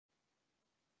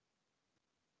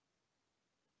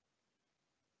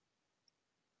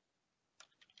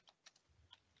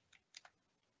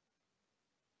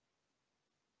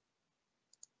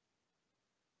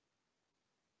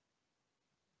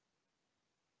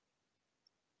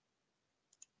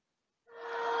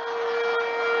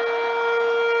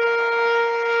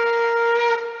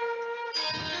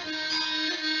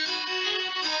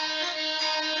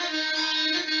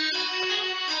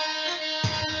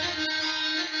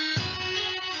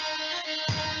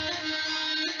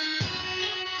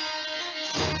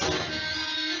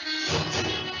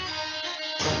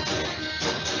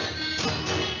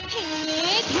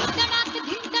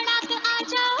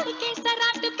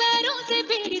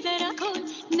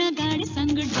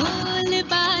ढोल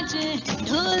बाजे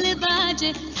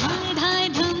धाय धाय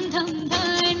धम धम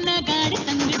धाय नगाड़े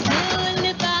संग ढोल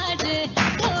बाजे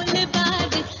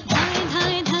धाय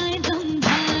धाय धाय धम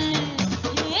धाय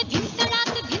ये धिन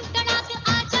तड़ाक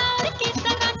आजा और की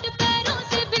तराट पैरों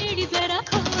से बेड़ी जरा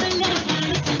खोल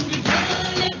नगाड़े संग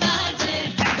ढोल बाजे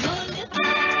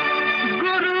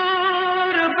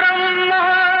गुरुर ब्रह्मा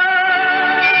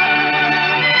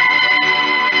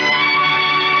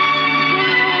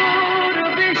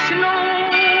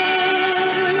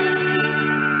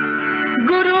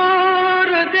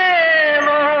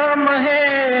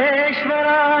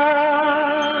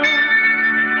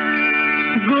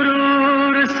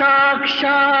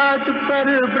साक्षात्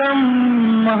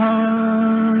परब्रह्म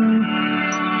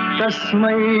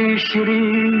तस्मै श्री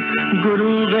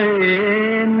गुरुवे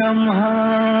नमः।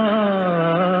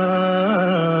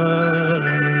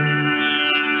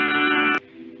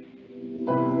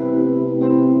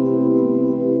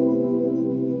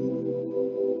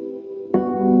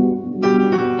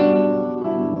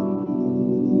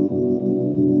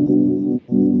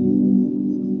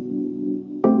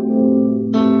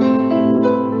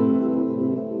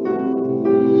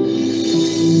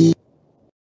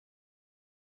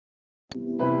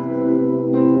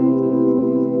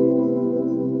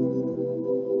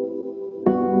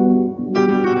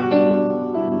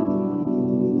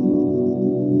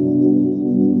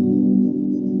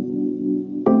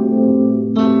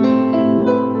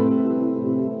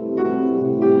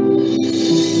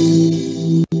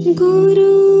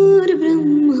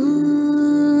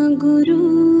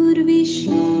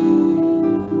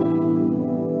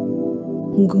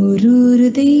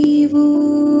 गुरुर्देवो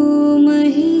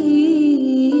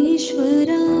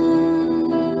महेश्वरा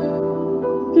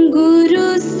गुरु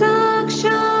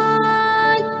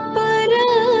साक्षात्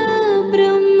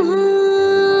परब्रह्मा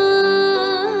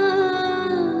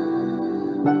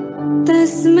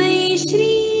तस्मै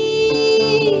श्री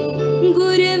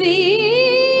गुरवे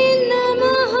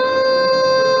नमः।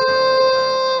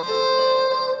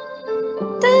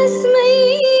 तस्मै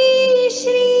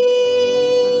श्री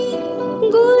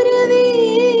गुरवे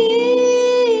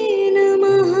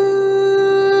नमः।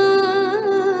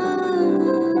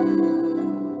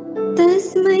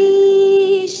 तस्मै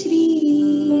श्री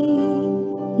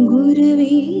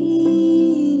गुरवे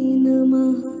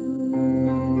नमः।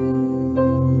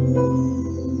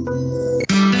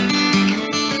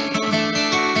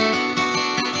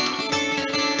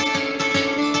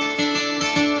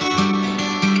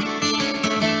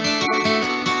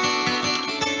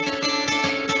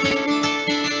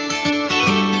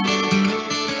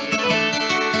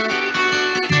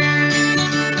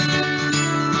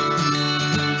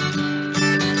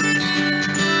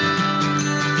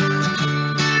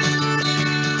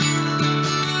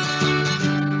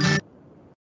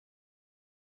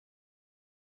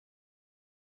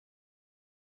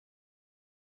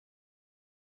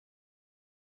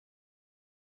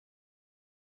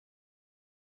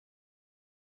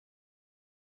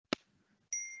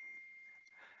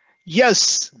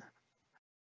 Yes,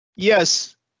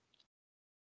 yes,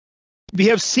 we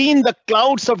have seen the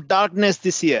clouds of darkness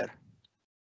this year,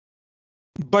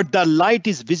 but the light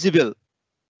is visible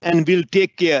and will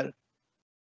take care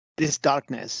this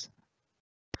darkness.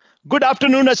 Good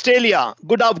afternoon, Australia.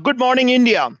 Good morning,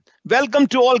 India. Welcome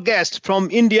to all guests from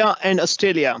India and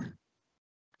Australia.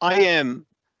 I am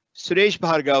Suresh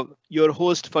Bhargav, your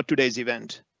host for today's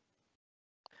event.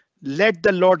 Let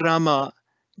the Lord Rama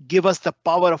give us the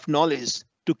power of knowledge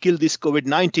to kill this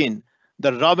COVID-19,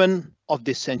 the Ravan of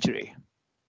this century.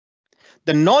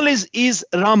 The knowledge is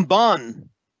Ramban,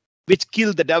 which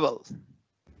killed the devil.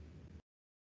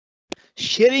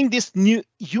 Sharing this new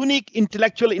unique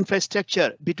intellectual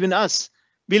infrastructure between us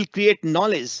will create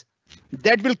knowledge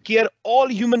that will cure all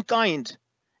humankind,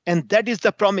 and that is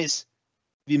the promise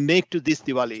we make to this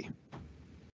Diwali.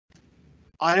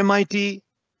 RMIT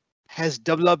has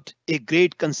developed a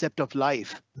great concept of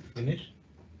life.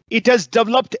 It has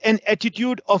developed an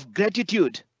attitude of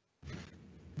gratitude.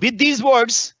 With these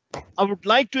words, I would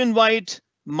like to invite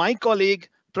my colleague,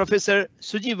 Professor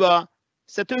Sujiva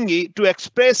Satungi, to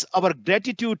express our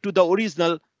gratitude to the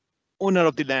original owner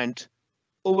of the land.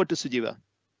 Over to Sujiva.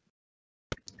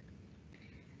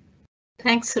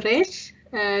 Thanks, Suresh.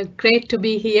 Great to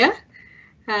be here.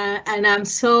 And I'm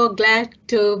so glad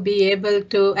to be able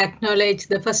to acknowledge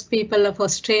the first people of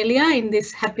Australia in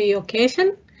this happy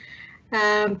occasion.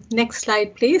 Next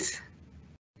slide, please.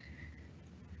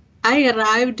 I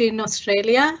arrived in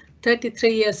Australia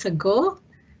 33 years ago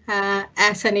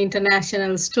as an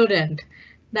international student.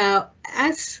 Now,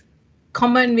 as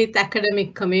common with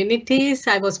academic communities,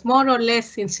 I was more or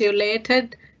less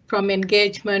insulated from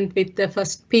engagement with the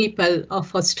First People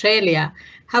of Australia.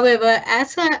 However,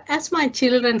 as my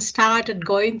children started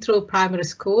going through primary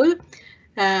school,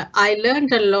 I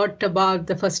learned a lot about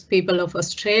the First People of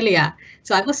Australia.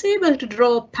 So I was able to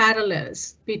draw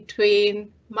parallels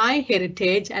between my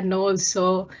heritage and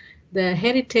also the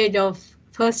heritage of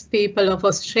First People of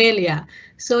Australia.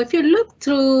 So if you look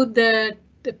through the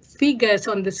figures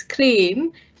on the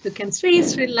screen, you can see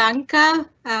Sri Lanka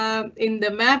in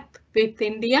the map with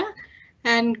India,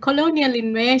 and colonial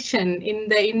invasion in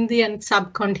the Indian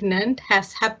subcontinent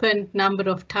has happened number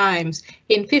of times.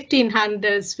 In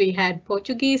 1500s, we had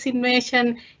Portuguese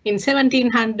invasion. In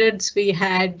 1700s, we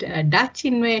had Dutch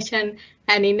invasion.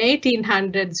 And in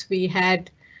 1800s, we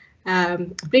had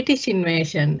British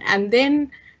invasion. And then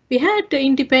we had the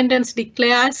independence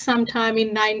declared sometime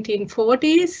in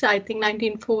 1940s, I think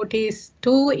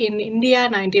 1942 in India,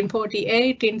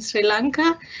 1948 in Sri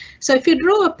Lanka. So if you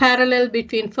draw a parallel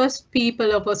between First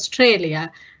People of Australia,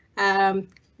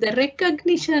 the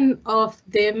recognition of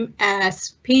them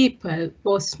as people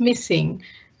was missing.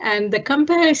 And the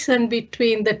comparison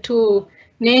between the two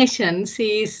nations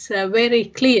is very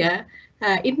clear.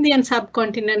 Indian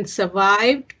subcontinent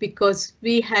survived because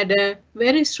we had a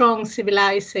very strong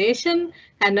civilization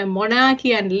and a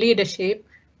monarchy and leadership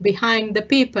behind the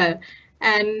people.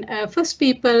 And First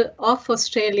People of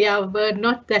Australia were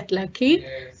not that lucky.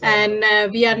 And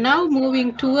we are now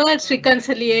moving towards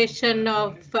reconciliation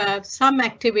of some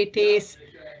activities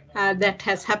that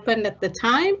has happened at the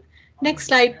time. Next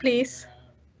slide, please.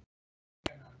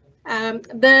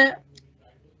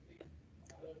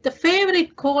 The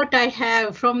favorite quote I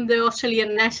have from the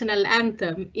Australian national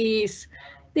anthem is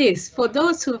this: for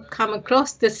those who've come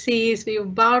across the seas,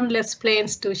 we've boundless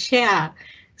plains to share.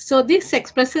 So this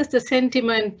expresses the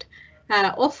sentiment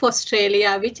of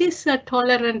Australia, which is a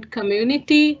tolerant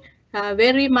community,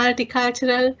 very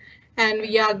multicultural, and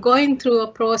we are going through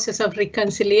a process of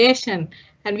reconciliation.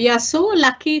 And we are so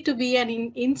lucky to be an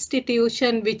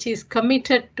institution which is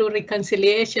committed to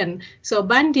reconciliation. So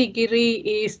Bandigiri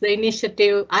is the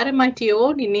initiative, RMIT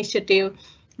own initiative,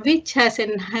 which has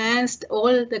enhanced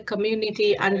all the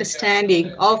community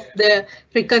understanding of the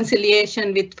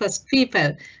reconciliation with First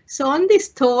People. So on these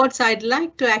thoughts, I'd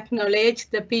like to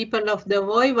acknowledge the people of the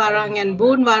Voi Warang and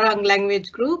Boon Warang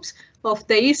language groups of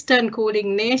the Eastern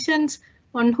Kulin Nations,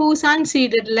 on whose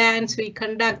unceded lands we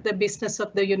conduct the business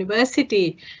of the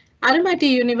university. RMIT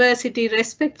University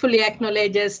respectfully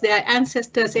acknowledges their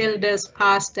ancestors, elders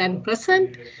past and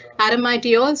present.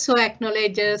 RMIT also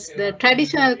acknowledges the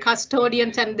traditional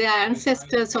custodians and their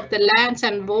ancestors of the lands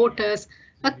and waters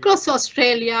across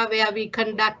Australia where we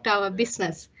conduct our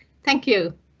business. Thank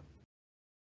you.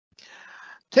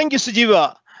 Thank you,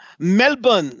 Sujiva.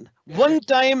 Melbourne, one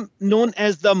time known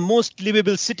as the most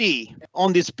livable city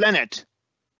on this planet,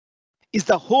 is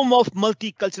the home of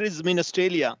multiculturalism in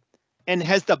Australia and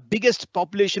has the biggest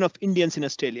population of Indians in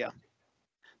Australia.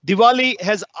 Diwali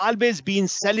has always been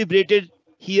celebrated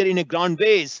here in a grand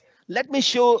ways. Let me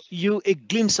show you a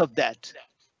glimpse of that.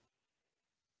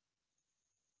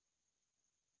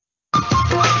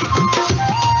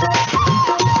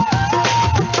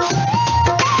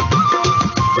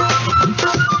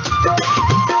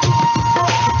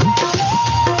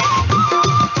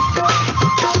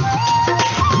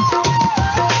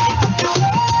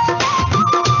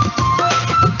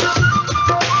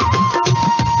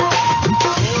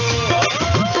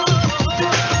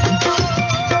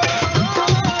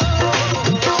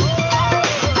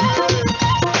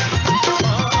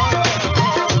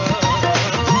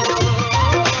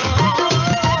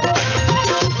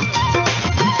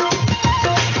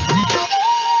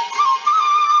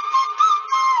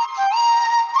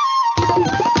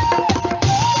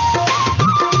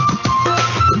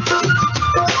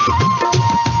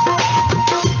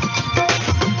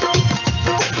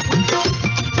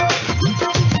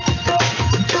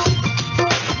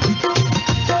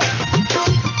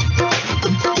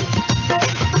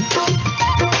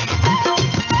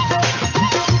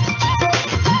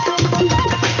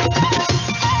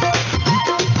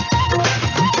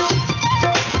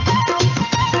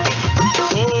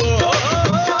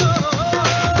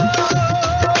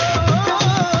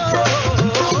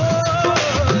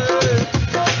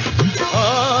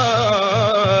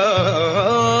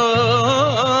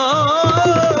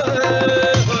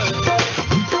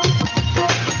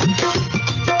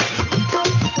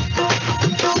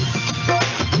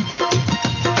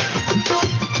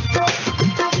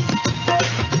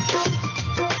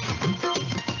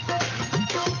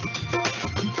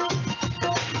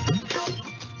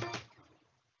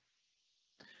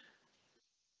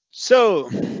 So,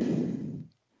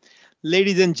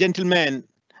 ladies and gentlemen,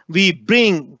 we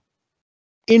bring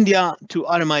India to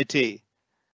RMIT.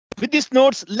 With these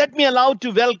notes, let me allow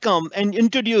to welcome and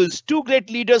introduce two great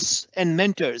leaders and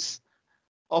mentors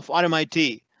of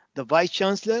RMIT, the Vice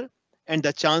Chancellor and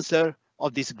the Chancellor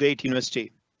of this great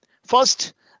university.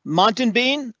 First, Martin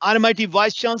Bain, RMIT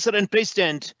Vice Chancellor and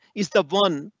President, is the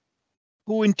one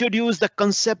who introduced the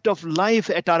concept of life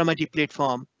at RMIT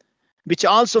platform, which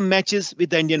also matches with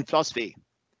the Indian philosophy.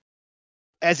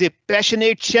 As a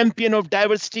passionate champion of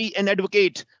diversity and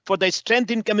advocate for the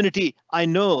strength in community, I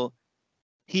know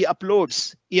he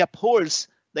upholds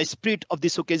the spirit of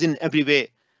this occasion every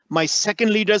way. My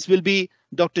second leaders will be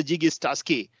Dr. Jiggy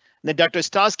Starsky. Now, Dr.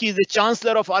 Starsky is the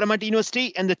Chancellor of RMIT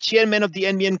University and the Chairman of the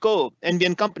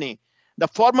NBN Company, the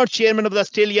former Chairman of the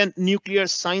Australian Nuclear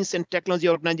Science and Technology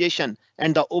Organization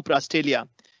and the Opera Australia.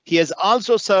 He has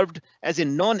also served as a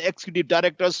non-executive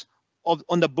director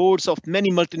on the boards of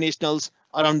many multinationals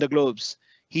around the globe.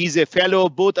 He is a fellow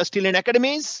of both Australian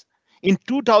academies. In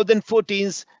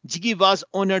 2014, Jiggy was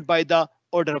honored by the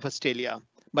Order of Australia,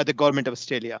 by the Government of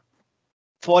Australia,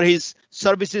 for his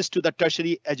services to the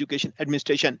Tertiary Education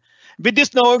Administration. With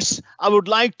these notes, I would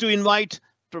like to invite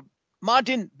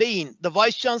Martin Bain, the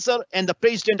Vice Chancellor and the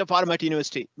President of RMIT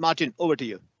University. Martin, over to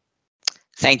you.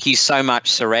 Thank you so much,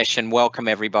 Suresh, and welcome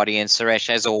everybody. And Suresh,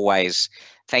 as always,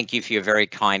 thank you for your very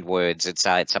kind words. It's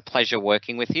a pleasure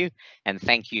working with you, and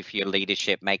thank you for your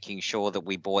leadership, making sure that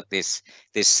we brought this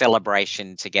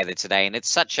celebration together today. And it's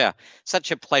such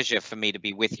a pleasure for me to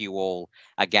be with you all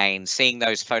again. Seeing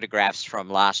those photographs from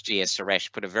last year,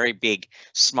 Suresh, put a very big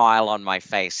smile on my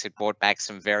face. It brought back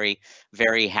some very,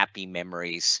 very happy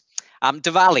memories.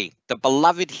 Diwali, the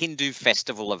beloved Hindu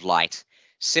festival of light,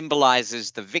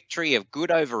 symbolizes the victory of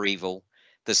good over evil,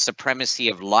 the supremacy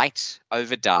of light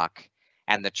over dark,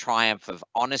 and the triumph of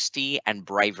honesty and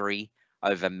bravery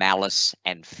over malice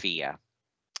and fear.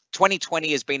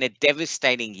 2020 has been a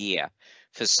devastating year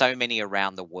for so many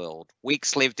around the world.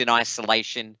 Weeks lived in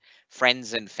isolation,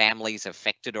 friends and families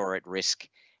affected or at risk,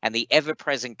 and the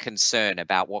ever-present concern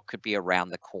about what could be around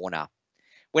the corner.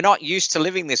 We're not used to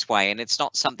living this way, and it's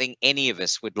not something any of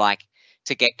us would like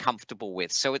to get comfortable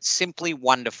with. So it's simply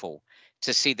wonderful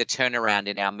to see the turnaround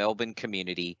in our Melbourne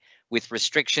community, with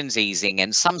restrictions easing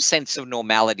and some sense of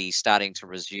normality starting to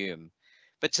resume.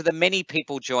 But to the many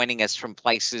people joining us from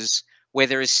places where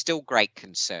there is still great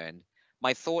concern,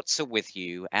 my thoughts are with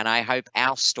you, and I hope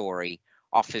our story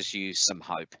offers you some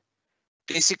hope.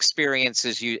 This experience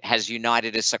has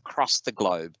united us across the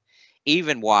globe,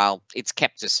 even while it's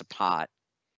kept us apart.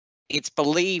 It's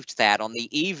believed that on the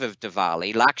eve of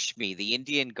Diwali, Lakshmi, the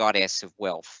Indian goddess of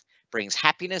wealth, brings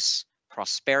happiness,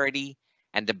 prosperity,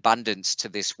 and abundance to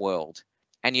this world.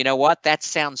 And you know what? That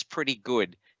sounds pretty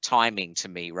good timing to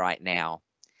me right now.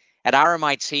 At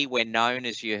RMIT, we're known,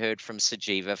 as you heard from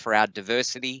Sajiva, for our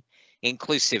diversity,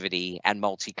 inclusivity, and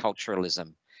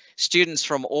multiculturalism. Students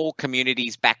from all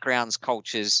communities, backgrounds,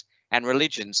 cultures, and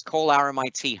religions call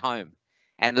RMIT home.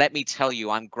 And let me tell you,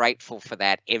 I'm grateful for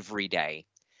that every day.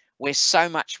 We're so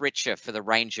much richer for the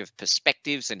range of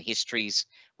perspectives and histories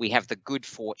we have the good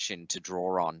fortune to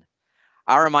draw on.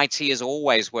 RMIT has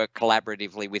always worked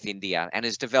collaboratively with India and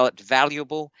has developed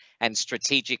valuable and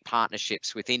strategic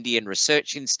partnerships with Indian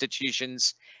research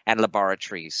institutions and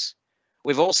laboratories.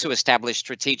 We've also established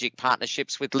strategic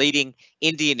partnerships with leading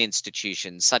Indian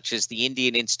institutions such as the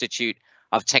Indian Institute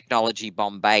of Technology,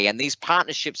 Bombay, and these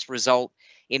partnerships result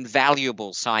in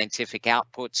valuable scientific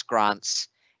outputs, grants,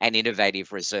 and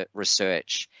innovative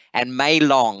research. And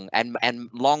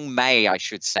long may, I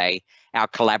should say, our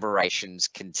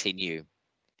collaborations continue.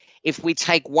 If we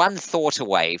take one thought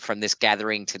away from this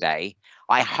gathering today,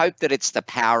 I hope that it's the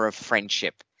power of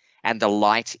friendship and the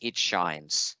light it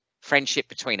shines. Friendship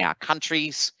between our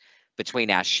countries,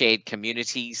 between our shared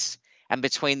communities, and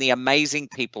between the amazing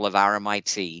people of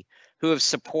RMIT who have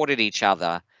supported each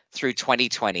other through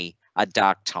 2020, a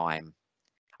dark time.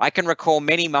 I can recall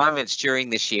many moments during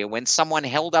this year when someone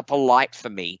held up a light for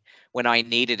me when I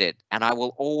needed it, and I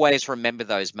will always remember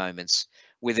those moments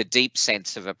with a deep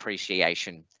sense of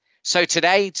appreciation. So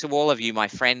today, to all of you, my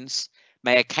friends,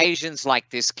 may occasions like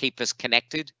this keep us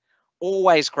connected,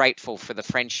 always grateful for the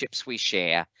friendships we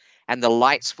share and the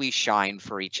lights we shine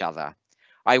for each other.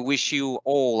 I wish you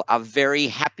all a very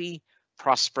happy,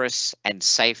 prosperous, and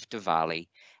safe Diwali.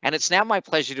 And it's now my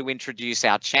pleasure to introduce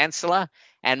our Chancellor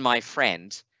and my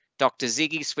friend, Dr.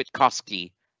 Ziggy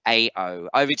Switkowski, AO.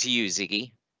 Over to you,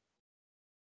 Ziggy.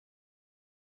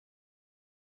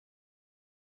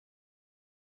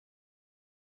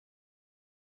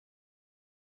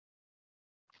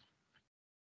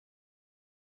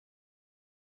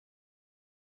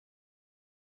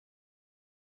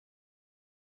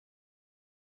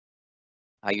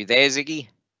 Are you there, Ziggy?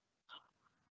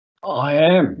 I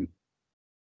am.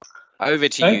 Over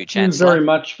to Thank you, you Chancellor. very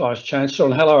much, Vice-Chancellor,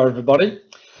 and hello, everybody.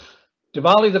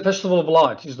 Diwali, the Festival of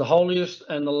Light, is the holiest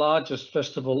and the largest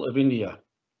festival of India.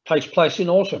 It takes place in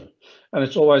autumn, and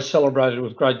it's always celebrated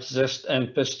with great zest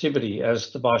and festivity,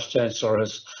 as the Vice-Chancellor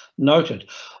has noted.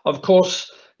 Of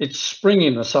course, it's spring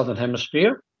in the Southern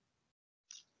Hemisphere.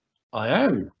 I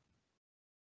am.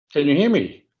 Can you hear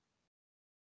me?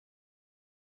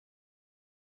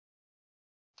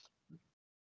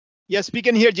 Yes, we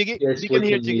can hear Jiggy. Yes, we can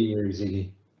hear Jiggy. you,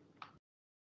 Ziggy.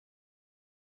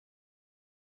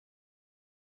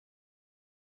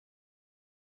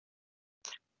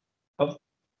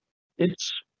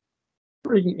 It's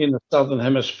spring in the Southern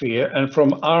Hemisphere, and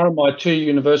from RMIT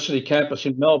University campus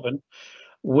in Melbourne,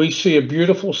 we see a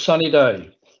beautiful sunny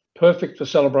day, perfect for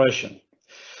celebration.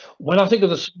 When I think of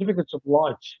the significance of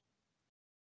light,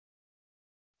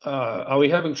 are we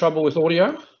having trouble with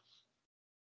audio?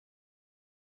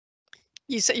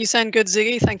 You sound good,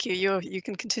 Ziggy. Thank you. You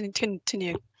can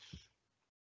continue.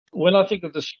 When I think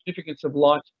of the significance of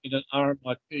light in an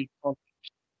RMIT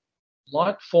context,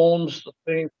 light forms the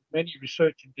theme for many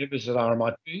research endeavours at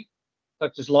RMIT,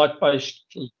 such as light-based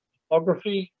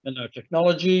lithography,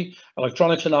 nanotechnology,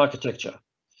 electronics and architecture.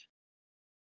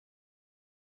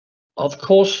 Of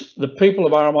course, the people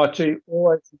of RMIT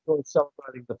always enjoy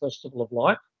celebrating the Festival of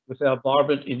Light with our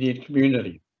vibrant Indian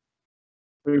community.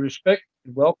 We respect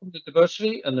and welcome the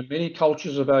diversity and the many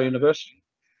cultures of our university,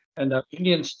 and our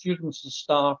Indian students and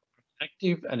staff are an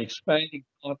active and expanding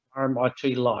part of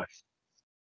RMIT life.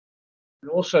 We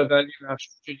also value our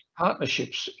strategic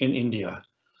partnerships in India.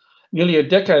 Nearly a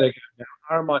decade ago now,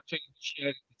 RMIT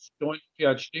initiated its joint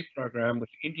PhD program with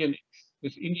Indian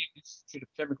Institute of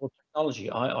Chemical Technology,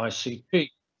 IICT. The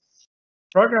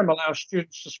program allows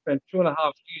students to spend 2.5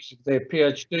 years of their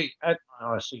PhD at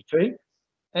IICT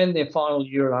and their final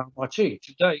year at RMIT.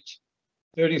 To date,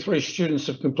 33 students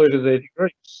have completed their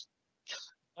degrees.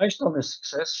 Based on this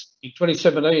success, in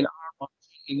 2017, RMIT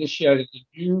initiated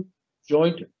a new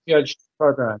joint PhD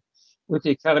program with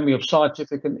the Academy of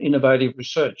Scientific and Innovative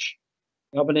Research,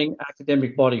 governing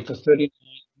academic body for 39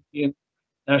 Indian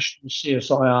national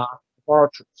CSIR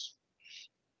laboratories.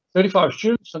 35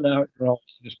 students are now enrolled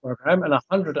in this program, and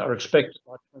 100 are expected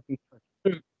by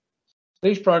 2022.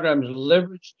 These programs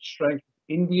leverage the strength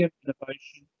of Indian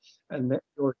innovation and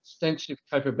your extensive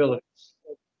capabilities.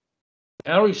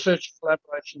 Our research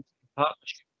collaborations and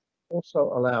partnerships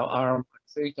also allow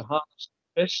RMIT to harness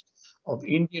the best of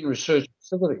Indian research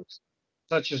facilities,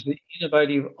 such as the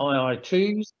innovative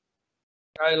IITs,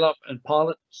 scale-up and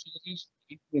pilot facilities,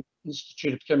 the Indian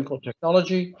Institute of Chemical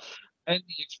Technology, and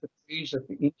the expertise of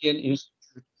the Indian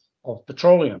Institute of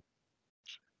Petroleum.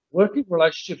 Working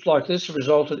relationships like this have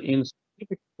resulted in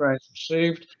significant grants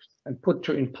received and put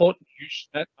to important use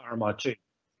at RMIT.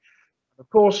 Of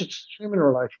course, it's human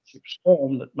relationships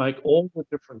formed that make all the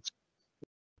difference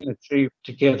we can achieve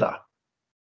together.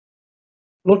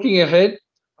 Looking ahead,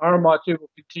 RMIT will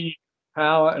continue to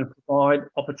empower and provide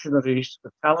opportunities to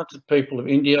the talented people of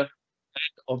India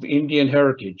and of Indian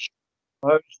heritage,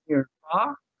 those near and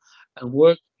far, and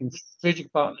work in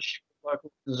strategic partnership with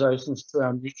local organisations to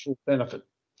our mutual benefit.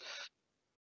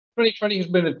 2020 has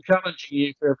been a challenging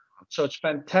year for everyone, so it's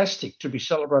fantastic to be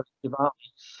celebrating Diwali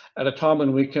at a time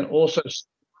when we can also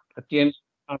at the end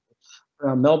of the for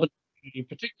our Melbourne community in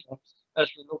particular, as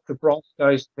we look to bright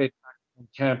days ahead back on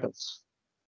campus.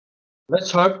 Let's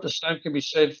hope the same can be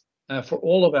said for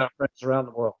all of our friends around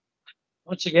the world.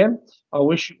 Once again, I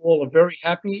wish you all a very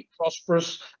happy,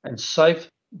 prosperous, and safe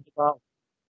Diwali.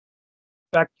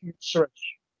 Back to you, Suresh.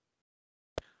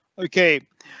 Okay,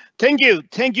 thank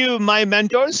you, my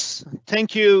mentors.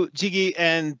 Thank you, Jiggy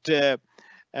and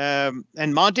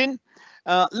Martin.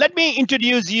 Let me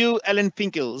introduce you Alan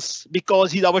Finkels,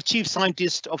 because he's our chief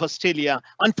scientist of Australia.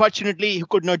 Unfortunately, he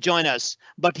could not join us,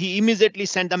 but he immediately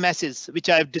sent a message which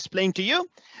I have displayed to you.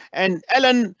 And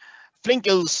Alan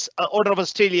Finkels, Order of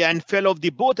Australia and fellow of the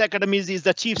both academies, is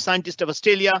the chief scientist of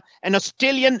Australia, an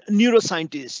Australian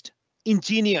neuroscientist,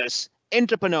 engineers,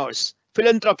 entrepreneurs,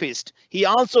 philanthropist. He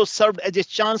also served as a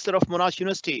chancellor of Monash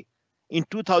University in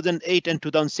 2008 and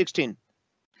 2016.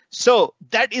 So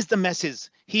that is the message.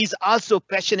 He's also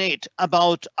passionate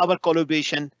about our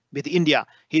collaboration with India.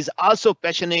 He's also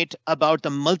passionate about the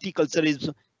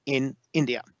multiculturalism in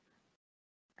India.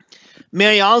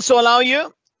 May I also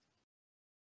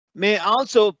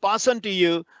pass on to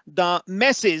you the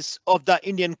message of the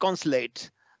Indian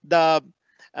consulate. The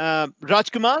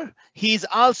Rajkumar. He is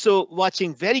also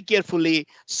watching very carefully,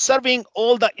 serving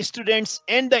all the students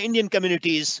and the Indian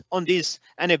communities on this,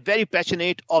 and a very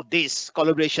passionate of these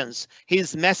collaborations.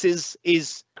 His message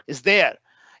is there.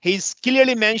 He's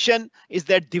clearly mentioned is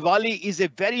that Diwali is a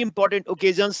very important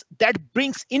occasion that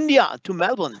brings India to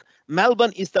Melbourne.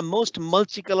 Melbourne is the most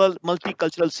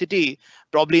multicultural city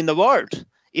probably in the world.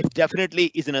 If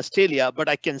definitely is in Australia, but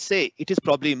I can say it is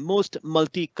probably most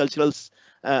multicultural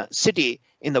city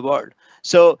in the world.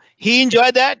 So he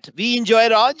enjoyed that. We enjoy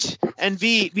Raj, and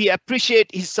we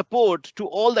appreciate his support to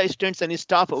all the students and his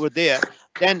staff over there.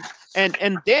 Then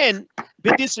and then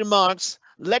with these remarks,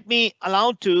 let me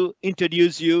allow to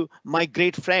introduce you my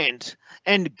great friend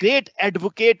and great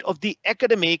advocate of the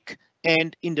academic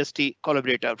and industry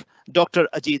collaborator, Dr.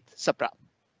 Ajit Sapra.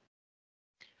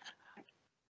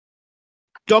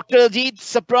 Dr. Ajit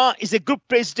Sapra is a group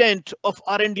president of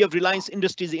R&D of Reliance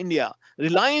Industries India.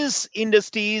 Reliance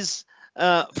Industries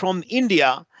from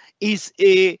India is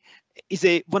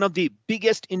one of the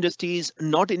biggest industries,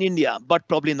 not in India, but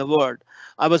probably in the world.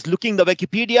 I was looking the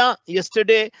Wikipedia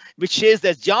yesterday, which says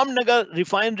that Jamnagar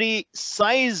refinery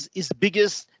size is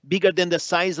bigger than the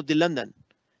size of the London.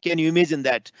 Can you imagine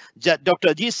that? Dr.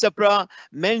 Ajit Sapra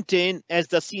maintained as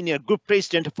the senior group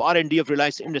president of R&D of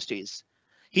Reliance Industries.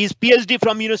 He's PhD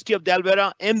from University of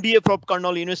Delaware, MBA from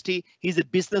Cornell University. He's a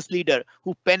business leader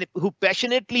who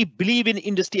passionately believe in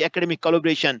industry academic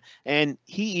collaboration, and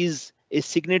he is a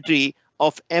signatory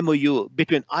of MOU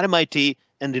between RMIT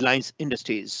and Reliance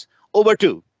Industries. Over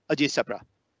to Ajit Sapra.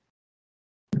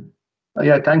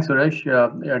 Yeah, thanks,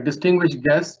 Suresh. Distinguished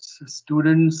guests,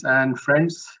 students, and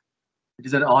friends, it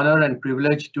is an honor and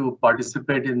privilege to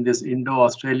participate in this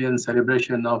Indo-Australian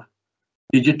celebration of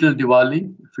Digital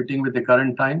Diwali, fitting with the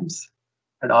current times,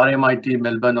 at RMIT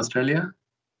Melbourne, Australia.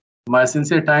 My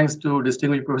sincere thanks to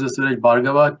distinguished Professor Suresh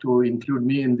Bhargava to include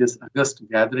me in this august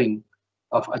gathering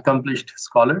of accomplished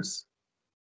scholars.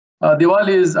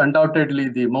 Diwali is undoubtedly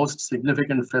the most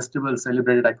significant festival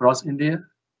celebrated across India.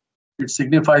 It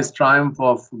signifies triumph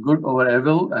of good over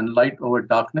evil and light over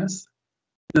darkness.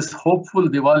 This hopeful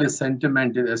Diwali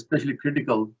sentiment is especially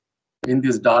critical in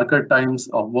these darker times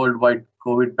of worldwide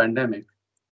COVID pandemic.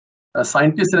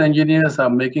 Scientists and engineers are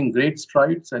making great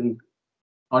strides and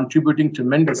contributing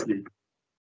tremendously,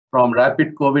 from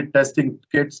rapid COVID testing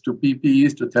kits to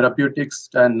PPEs to therapeutics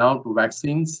and now to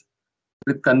vaccines,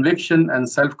 with conviction and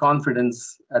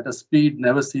self-confidence at a speed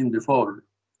never seen before.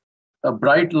 A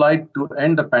bright light to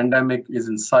end the pandemic is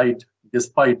in sight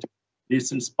despite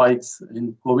recent spikes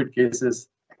in COVID cases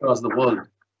across the world.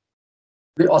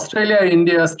 The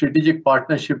Australia-India strategic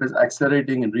partnership is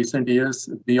accelerating in recent years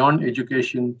beyond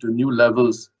education to new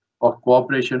levels of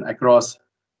cooperation across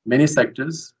many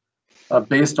sectors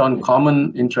based on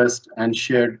common interest and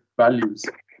shared values.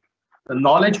 The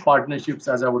knowledge partnerships,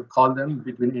 as I would call them,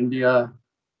 between India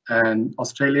and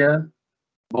Australia,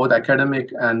 both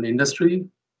academic and industry,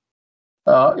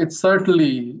 it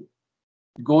certainly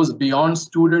goes beyond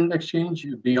student exchange,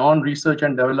 beyond research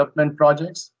and development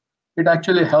projects. It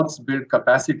actually helps build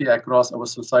capacity across our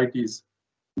societies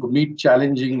to meet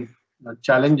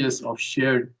challenges of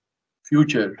shared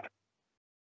future.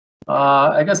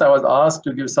 I guess I was asked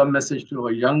to give some message to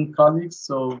our young colleagues.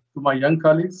 So to my young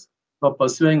colleagues who are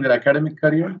pursuing their academic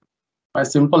career, my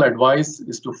simple advice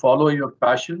is to follow your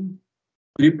passion,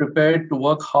 be prepared to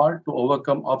work hard to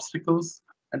overcome obstacles,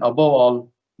 and above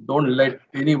all, don't let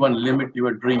anyone limit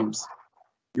your dreams.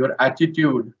 Your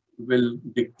attitude will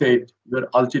dictate your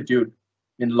altitude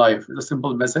in life. It's a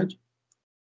simple message.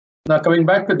 Now, coming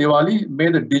back to Diwali, may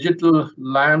the digital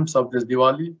lamps of this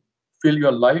Diwali fill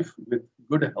your life with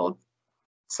good health,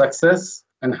 success,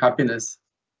 and happiness.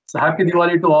 So happy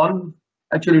Diwali to all.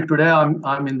 Actually, today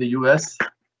I'm in the US,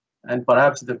 and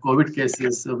perhaps the COVID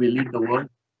cases will lead the world.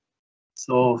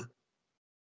 So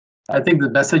I think the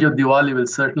message of Diwali will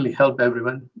certainly help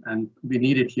everyone, and we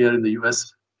need it here in the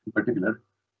US in particular.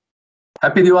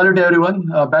 Happy Diwali to everyone.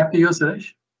 Back to you,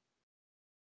 Suresh.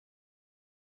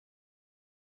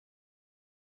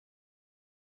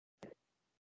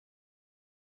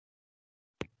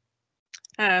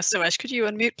 Suresh, could you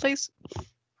unmute, please?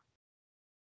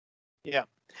 Yeah,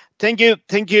 thank you,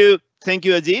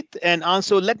 Ajit. And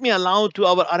also let me allow to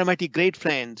our RMIT great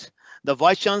friend, the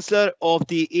Vice Chancellor of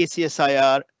the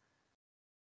ACSIR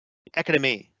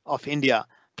Academy of India,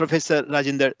 Professor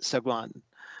Rajendra Sagwan.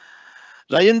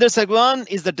 Rajendra Sagwan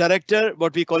is the director,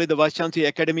 what we call it, the Vice Chancellor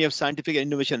Academy of Scientific and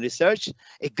Innovation Research,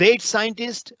 a great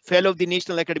scientist, fellow of the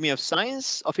National Academy of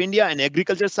Science of India, an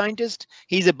agriculture scientist.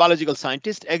 He's a biological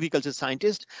scientist, agriculture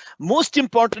scientist. Most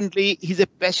importantly, he's a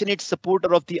passionate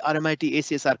supporter of the RMIT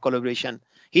ACSR collaboration.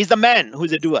 He's the man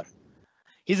who's a doer.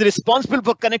 He's responsible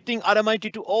for connecting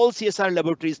RMIT to all CSR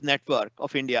laboratories network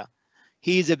of India.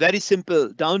 He is a very simple,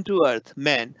 down-to-earth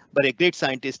man, but a great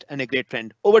scientist and a great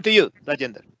friend. Over to you,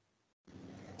 Rajendra.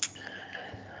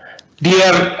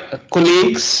 Dear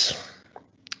colleagues,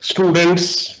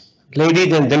 students,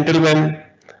 ladies and gentlemen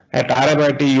at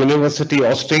RMIT University,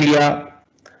 Australia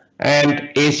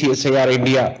and ACSIR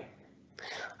India,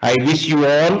 I wish you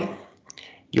all,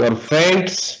 your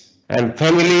friends and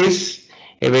families,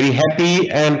 a very happy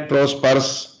and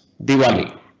prosperous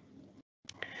Diwali.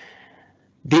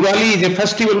 Diwali is a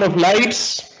festival of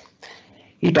lights.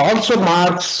 It also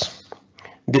marks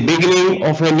the beginning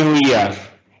of a new year.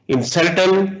 In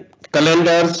certain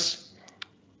calendars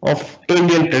of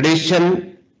Indian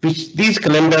tradition, which these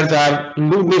calendars are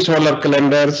lunisolar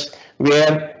calendars,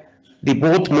 where the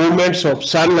both movements of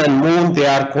sun and moon, they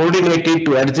are coordinated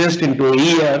to adjust into a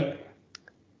year.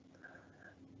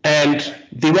 And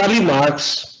Diwali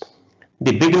marks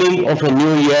the beginning of a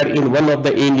new year in one of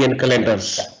the Indian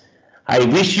calendars. I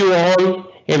wish you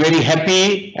all a very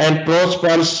happy and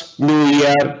prosperous new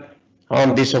year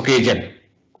on this occasion.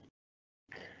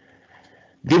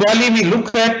 Diwali, we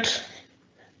look at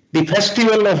the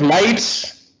festival of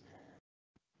lights,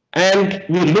 and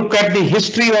we look at the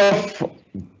history of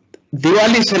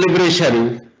Diwali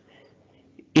celebration.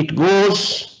 It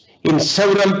goes in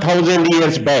several thousand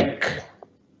years back.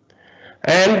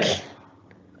 And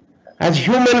as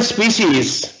human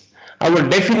species, our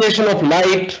definition of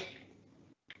light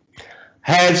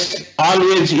has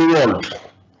always evolved.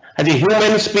 As a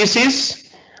human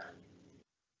species,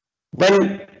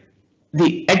 when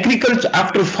the agriculture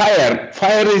after fire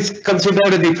is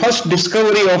considered the first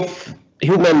discovery of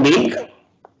human being.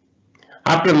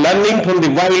 After learning from the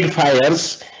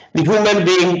wildfires, the human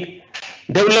being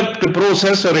developed a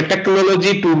process or a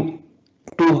technology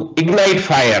to ignite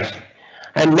fire.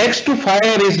 And next to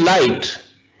fire is light,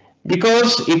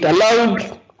 because it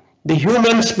allowed the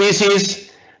human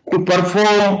species to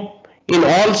perform in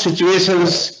all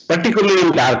situations, particularly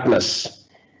in darkness.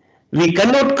 We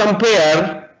cannot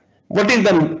compare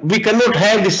we cannot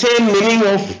have the same meaning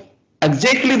of,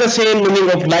 exactly the same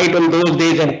meaning of light on those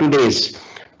days and today's.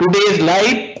 Today's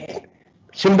light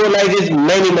symbolizes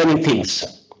many, many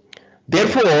things.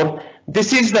 Therefore,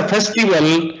 this is the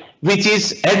festival which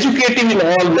is educative in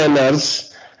all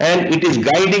manners, and it is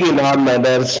guiding in all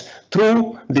manners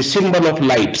through the symbol of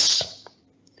lights.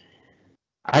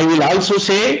 I will also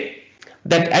say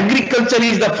that agriculture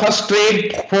is the first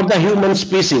trade for the human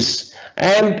species.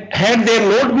 And had there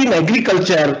not been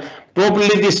agriculture, probably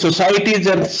the societies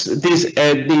and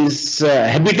these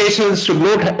habitations should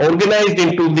not have organized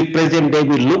into the present day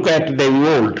we look at the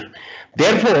world.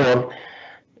 Therefore,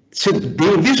 so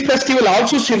this festival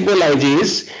also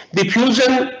symbolizes the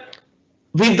fusion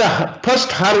with the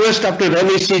first harvest after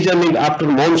rainy season after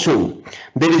monsoon.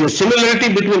 There is a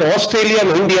similarity between Australia and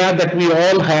India that we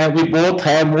both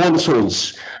have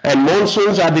monsoons. And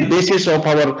monsoons are the basis of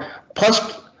our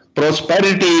first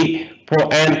prosperity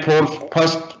for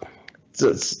first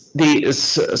the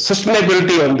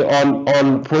sustainability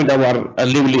on point of our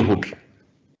livelihood.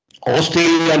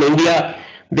 Australia and India,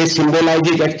 they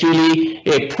symbolizes actually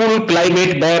a full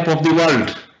climate map of the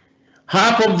world.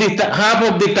 Half of the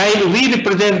time we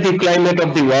represent the climate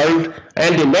of the world,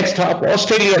 and the next half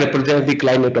Australia represents the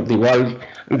climate of the world.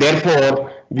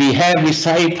 Therefore, we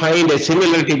find a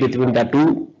similarity between the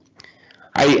two.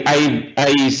 I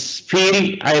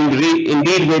feel I am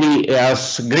indeed very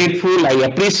grateful. I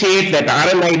appreciate that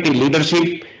RMIT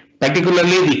leadership,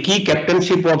 particularly the key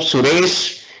captainship of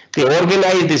Suresh, they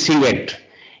organized this event.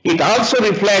 It also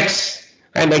reflects,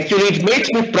 and actually it makes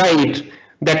me pride,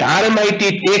 that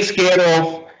RMIT takes care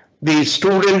of the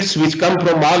students which come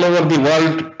from all over the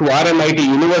world to RMIT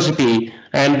University,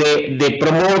 and they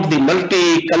promote the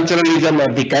multiculturalism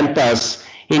of the campus.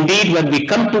 Indeed, when we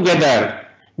come together,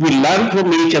 we learn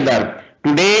from each other.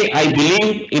 Today, I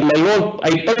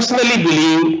personally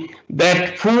believe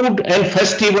that food and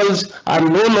festivals are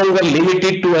no longer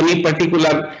limited to any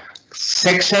particular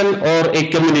section or a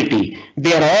community.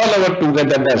 They are all our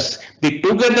togetherness.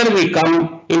 Together we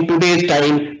come in today's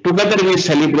time, together we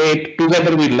celebrate,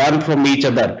 together we learn from each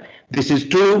other. This is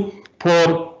true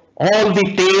for all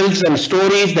the tales and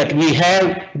stories that we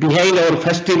have behind our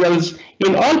festivals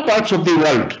in all parts of the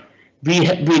world. We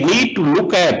need to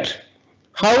look at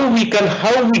how we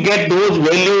get those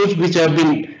values which have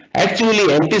been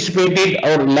actually anticipated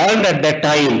or learned at that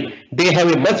time. They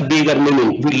have a much bigger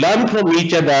meaning. We learn from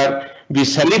each other, we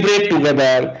celebrate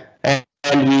together, and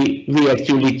we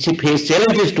actually face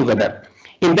challenges together.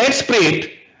 In that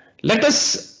spirit, let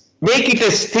us make it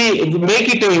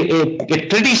a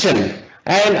tradition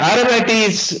And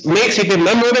RMIT makes it a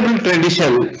memorable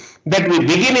tradition that we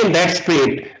begin in that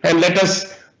spirit, and let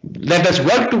us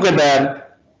work together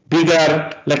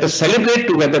bigger, let us celebrate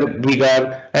together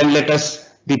bigger, and let us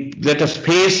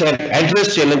face and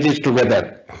address challenges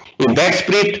together. In that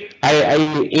spirit, I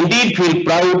indeed feel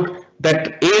proud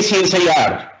that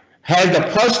ACSIR has the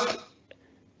first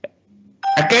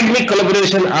academic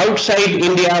collaboration outside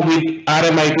India with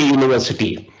RMIT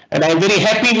University. And I'm very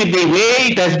happy with the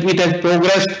way it has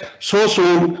progressed so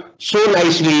soon, so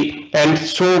nicely, and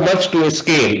so much to a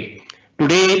scale.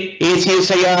 Today,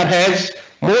 ACSIR has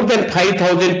more than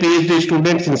 5,000 PhD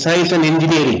students in science and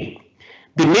engineering.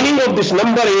 The meaning of this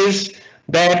number is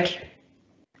that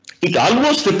it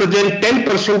almost represents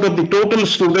 10% of the total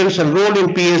students enrolled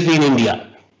in PhD in India.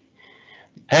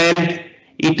 And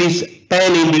it is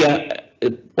pan-India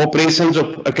operations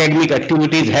of academic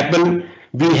activities happen.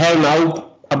 We have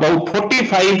now about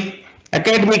 45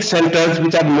 academic centers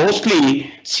which are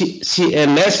mostly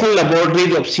national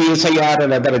laboratories of CSIR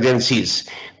and other agencies.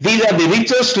 These are the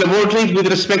richest laboratories with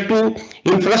respect to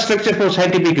infrastructure for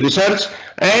scientific research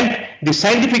and the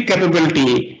scientific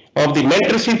capability of the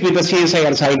mentorship with the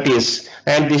CSIR scientists.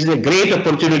 And this is a great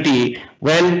opportunity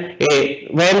when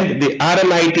the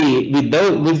RMIT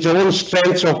with its own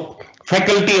strengths of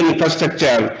faculty and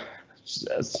infrastructure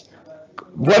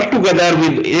work together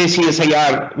with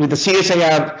ACSIR, with the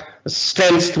CSIR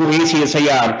strengths through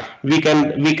ACSIR, we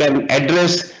can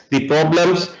address the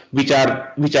problems which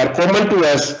are common to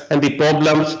us and the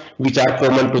problems which are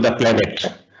common to the planet.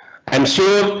 I'm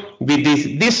sure with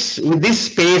this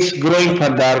space growing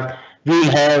further, we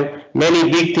will have many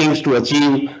big things to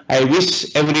achieve. I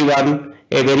wish everyone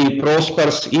a very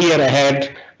prosperous year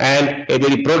ahead and a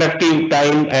very productive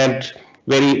time and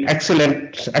very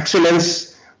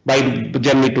excellence by the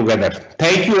journey together.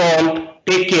 Thank you all.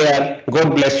 Take care.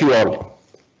 God bless you all.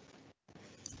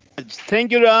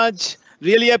 Thank you, Raj.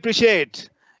 Really appreciate.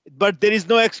 But there is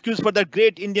no excuse for that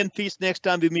great Indian feast next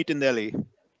time we meet in Delhi.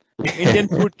 Indian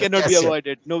food cannot be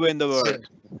avoided. Nowhere in the world.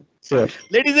 Sure.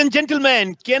 Ladies and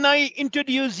gentlemen, can I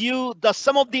introduce you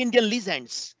some of the Indian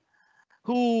legends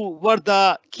who were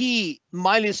the key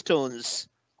milestones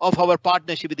of our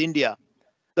partnership with India?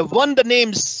 The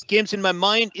names came in my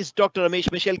mind is Dr. Ramesh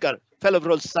Mishelkar, Fellow of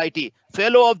Royal Society,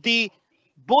 Fellow of the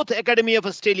both Academy of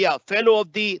Australia, Fellow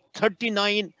of the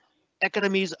 39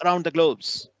 academies around the globe.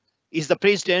 Is the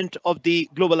President of the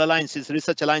Global Alliances,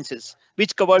 Research Alliances,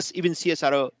 which covers even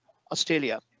CSIRO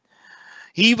Australia.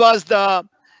 He was the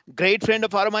great friend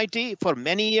of RMIT for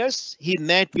many years. He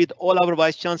met with all our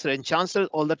Vice Chancellor and Chancellor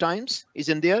all the times,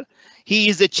 isn't there? He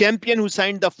is the champion who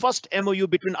signed the first MOU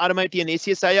between RMIT and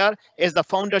ACSIR as the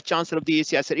founder Chancellor of the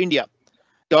ACSIR India.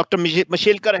 Dr.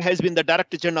 Mishelkar has been the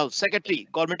Director General Secretary,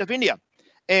 Government of India,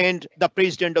 and the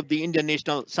President of the Indian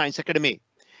National Science Academy.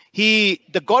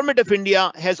 The Government of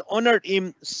India has honored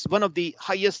him one of the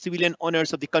highest civilian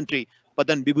honors of the country,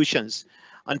 Padma Vibhushans.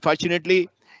 Unfortunately,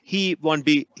 he won't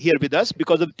be here with us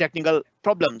because of technical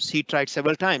problems. He tried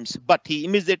several times, but he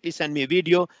immediately sent me a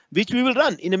video, which we will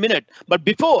run in a minute. But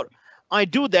before I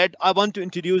do that, I want to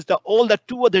introduce all the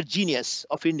two other genius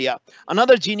of India.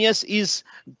 Another genius is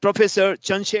Professor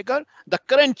Chandrasekhar, the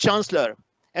current Chancellor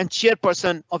and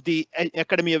Chairperson of the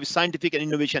Academy of Scientific and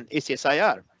Innovation,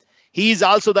 ACSIR. He is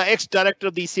also the ex-director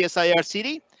of the CSIR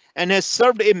city and has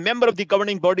served a member of the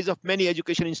governing bodies of many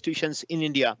education institutions in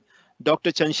India.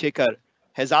 Dr. Chandrasekhar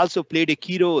has also played a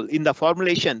key role in the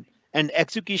formulation and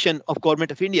execution of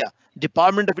Government of India,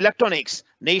 Department of Electronics,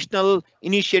 national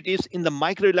initiatives in the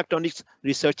microelectronics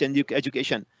research and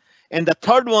education. And the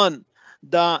third one,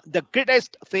 the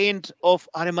greatest friend of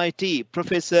RMIT,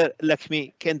 Professor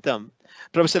Lakshmi Kentham.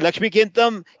 Professor Lakshmi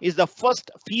Kentham is the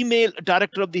first female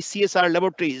director of the CSIR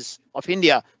laboratories of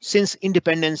India since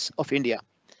independence of India,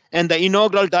 and the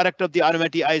inaugural director of the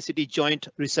RMIT ICT Joint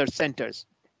Research Centers.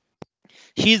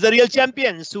 He is the real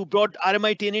champion who brought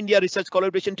RMIT and India research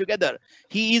collaboration together.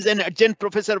 He is an adjunct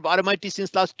professor of RMIT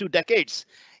since last 2 decades.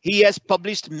 He has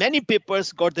published many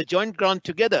papers, got the joint grant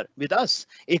together with us.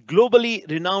 A globally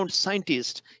renowned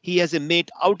scientist, he has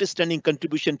made outstanding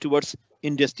contribution towards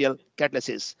industrial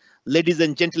catalysis. Ladies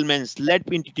and gentlemen, let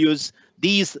me introduce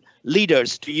these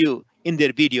leaders to you in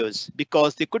their videos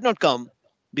because they could not come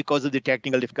because of the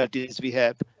technical difficulties we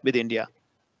have with India.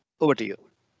 Over to you.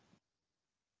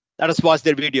 Let us watch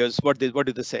their videos. What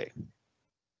do they say?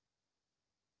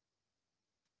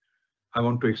 I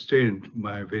want to extend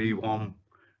my very warm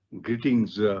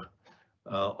greetings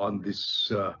on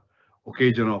this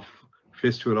occasion of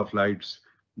Festival of Lights,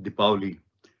 Diwali,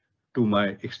 to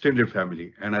my extended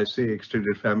family. And I say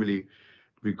extended family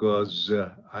because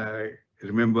I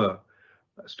remember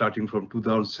starting from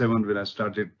 2007 when I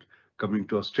started coming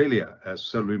to Australia as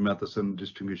Sir Louis Matheson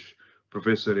Distinguished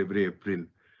Professor every April.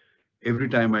 Every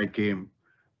time I came,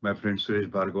 my friend Suresh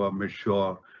Bhargava made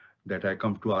sure that I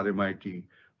come to RMIT.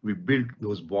 We built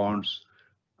those bonds.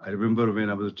 I remember when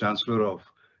I was Chancellor of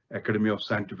Academy of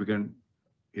Scientific and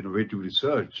Innovative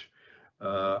Research,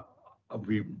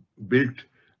 we built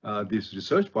these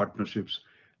research partnerships,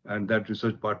 and that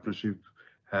research partnership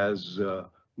has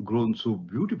grown so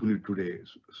beautifully today,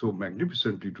 so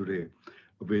magnificently today,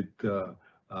 with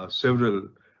several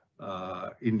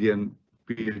Indian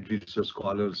PhD research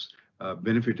scholars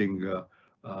benefiting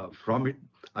from it.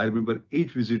 I remember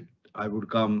each visit I would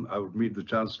come, I would meet the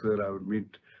Chancellor, I would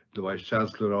meet the Vice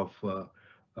Chancellor of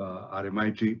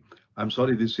RMIT. I'm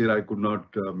sorry this year I could not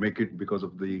make it because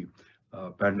of the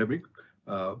pandemic,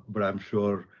 but I'm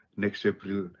sure next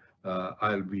April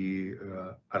I'll be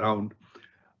around.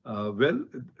 Well,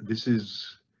 this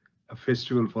is a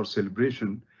festival for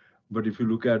celebration, but if you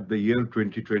look at the year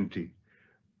 2020,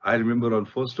 I remember on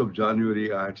 1st of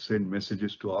January, I had sent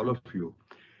messages to all of you,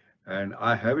 and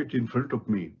I have it in front of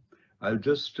me. I'll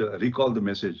just recall the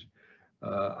message.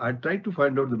 I tried to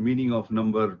find out the meaning of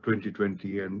number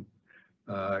 2020, and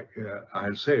I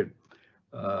had said,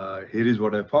 here is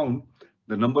what I found.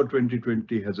 The number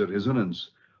 2020 has a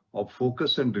resonance of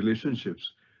focus and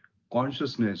relationships,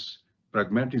 consciousness,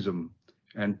 pragmatism,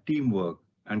 and teamwork,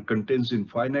 and contains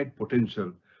infinite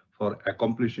potential for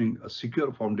accomplishing a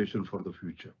secure foundation for the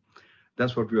future.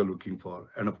 That's what we are looking for.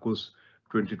 And of course,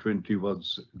 2020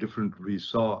 was different. We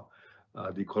saw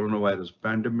the coronavirus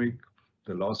pandemic,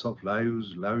 the loss of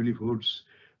lives, livelihoods.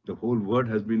 The whole world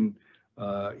has been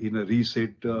in a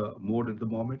reset mode at the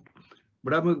moment.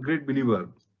 But I'm a great believer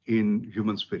in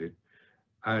human spirit.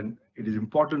 And it is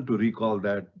important to recall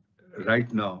that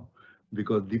right now,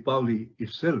 because Diwali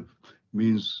itself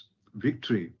means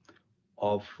victory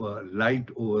of light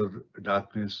over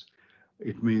darkness.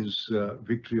 It means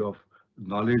victory of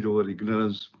knowledge over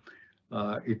ignorance.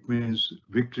 It means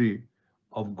victory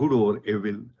of good over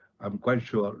evil. I'm quite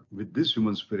sure with this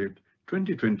human spirit,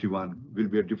 2021 will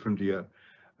be a different year.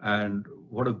 And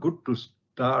what a good to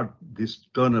start this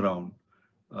turnaround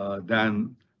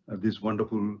than this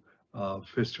wonderful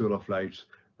festival of lights,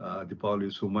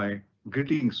 Diwali. So my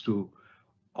greetings to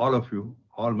all of you,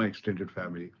 all my extended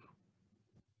family.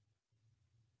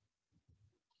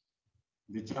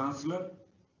 The Chancellor,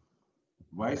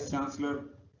 Vice Chancellor,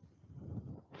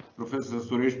 Professor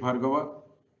Suresh Bhargava,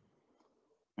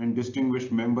 and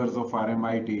distinguished members of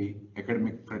RMIT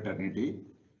academic fraternity,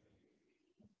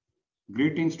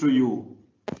 greetings to you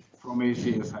from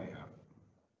ACSIR.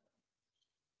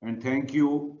 And thank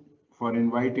you for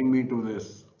inviting me to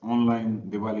this online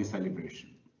Diwali celebration.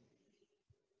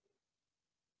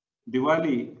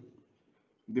 Diwali,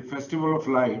 the festival of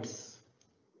lights,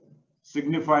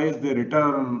 signifies the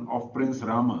return of Prince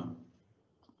Rama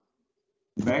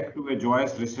back to a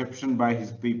joyous reception by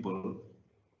his people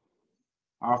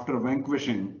after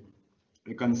vanquishing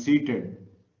a conceited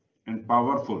and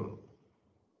powerful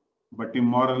but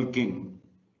immoral king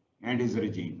and his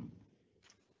regime.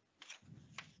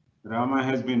 Rama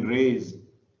has been raised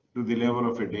to the level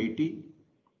of a deity,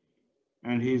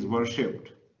 and he is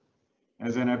worshipped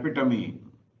as an epitome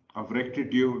of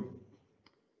rectitude,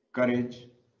 courage,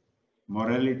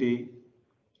 morality,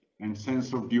 and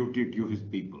sense of duty to his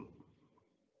people.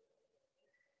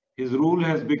 His rule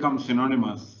has become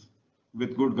synonymous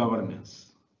with good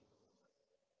governance.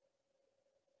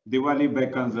 Diwali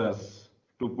beckons us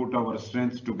to put our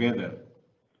strengths together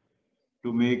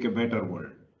to make a better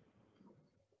world.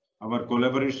 Our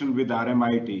collaboration with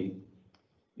RMIT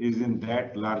is in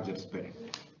that larger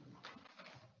spirit.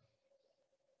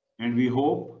 And we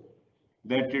hope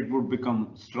that it would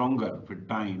become stronger with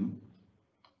time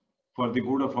for the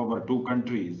good of our two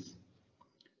countries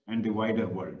and the wider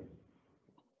world.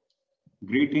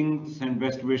 Greetings and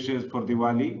best wishes for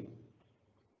Diwali,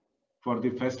 for the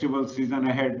festival season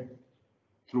ahead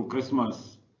through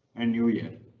Christmas and New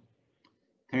Year.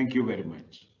 Thank you very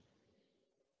much.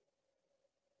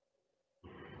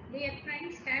 Dear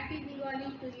friends, happy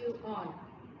Diwali to you all.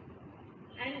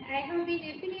 And I have been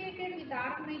affiliated with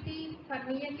RMIT for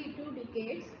nearly 2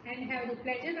 decades and have the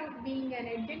pleasure of being an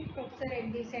adjunct professor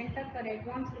at the Center for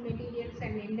Advanced Materials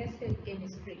and Industrial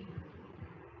Chemistry.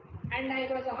 And I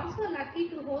was also lucky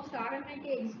to host RMIT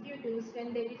executives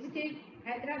when they visited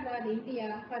Hyderabad,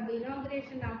 India for the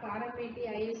inauguration of RMIT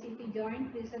IACT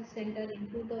Joint Research Center in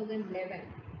 2011.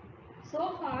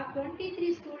 So far,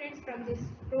 23 students from this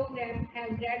program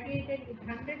have graduated with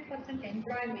 100%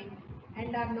 employment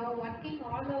and are now working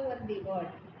all over the world.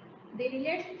 The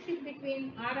relationship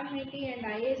between RMIT and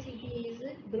IACT is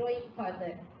growing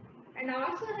further. And I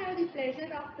also have the pleasure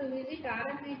of to visit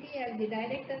RMIT as the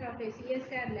director of a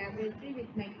CSR laboratory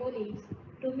with my colleagues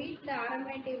to meet the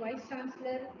RMIT Vice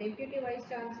Chancellor, Deputy Vice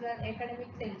Chancellor,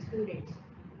 academics and students.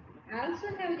 I also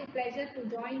have the pleasure to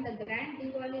join the Grand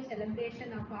Diwali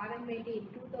celebration of RMIT in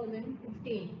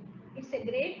 2015. It's a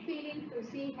great feeling to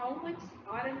see how much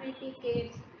RMIT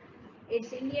cares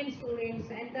its Indian students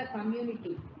and the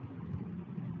community.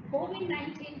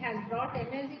 COVID-19 has brought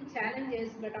amazing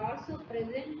challenges but also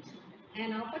present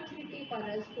an opportunity for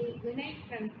us to unite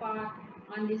from far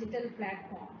on digital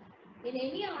platform. In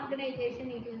any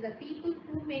organization, it is the people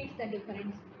who makes the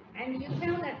difference, and you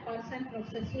have that person,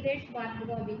 Professor Suresh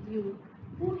Bhargava, with you,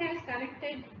 who has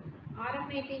connected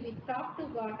RMIT with top to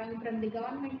bottom from the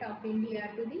government of India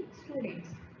to the students.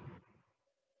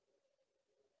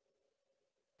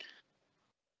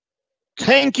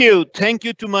 Thank you. Thank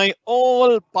you to my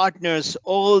all partners,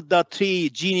 all the three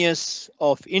genius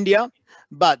of India.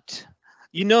 But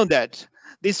you know that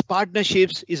this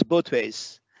partnerships is both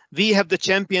ways. We have the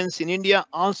champions in India.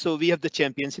 Also, we have the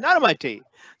champions in RMIT.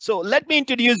 So let me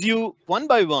introduce you one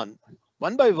by one,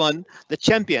 the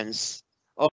champions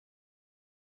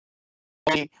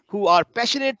who are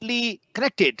passionately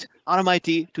connected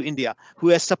RMIT to India, who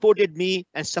has supported me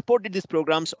and supported these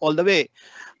programs all the way.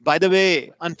 By the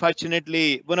way,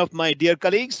 unfortunately, one of my dear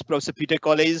colleagues, Professor Peter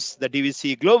Collins, the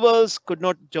DVC Globals, could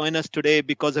not join us today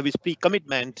because of his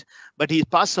pre-commitment, but he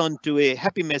passed on to a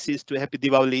happy message, to a happy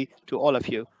Diwali to all of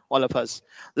you, all of us.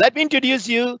 Let me introduce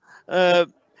you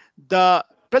the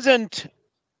present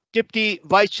Deputy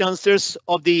Vice Chancellors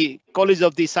of the College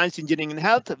of the Science, Engineering and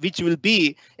Health, which will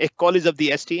be a college of the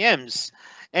STMs,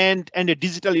 and a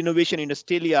digital innovation in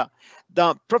Australia,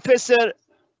 the Professor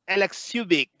Alex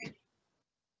Subik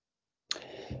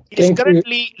is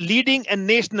currently leading a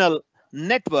national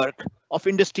network of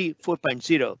Industry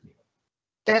 4.0,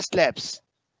 test labs,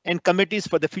 and committees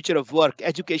for the future of work,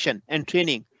 education, and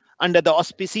training under the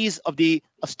auspices of the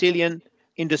Australian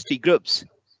industry groups.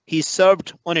 He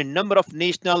served on a number of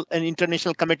national and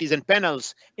international committees and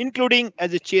panels, including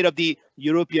as the chair of the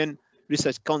European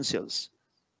Research Councils.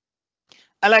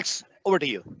 Alex, over to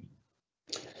you.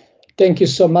 Thank you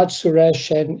so much,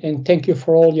 Suresh, and thank you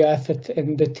for all your effort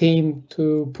and the team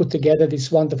to put together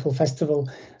this wonderful festival.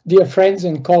 Dear friends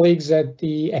and colleagues at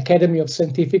the Academy of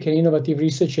Scientific and Innovative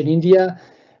Research in India,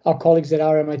 our colleagues at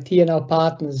RMIT and our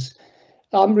partners,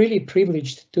 I'm really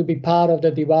privileged to be part of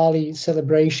the Diwali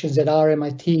celebrations at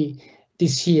RMIT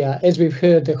this year, as we've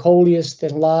heard, the holiest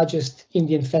and largest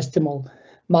Indian festival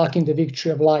marking the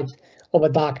victory of light over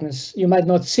darkness. You might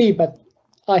not see, but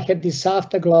I have this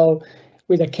afterglow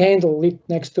with a candle lit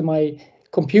next to my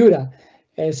computer.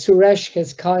 As Suresh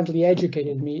has kindly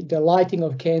educated me, the lighting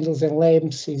of candles and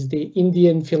lamps is the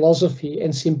Indian philosophy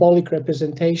and symbolic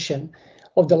representation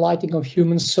of the lighting of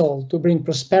human soul to bring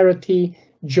prosperity,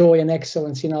 joy and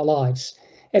excellence in our lives.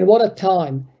 And what a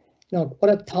time,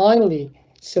 what a timely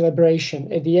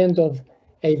celebration at the end of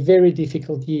a very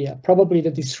difficult year, probably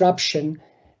the disruption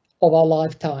of our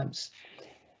lifetimes.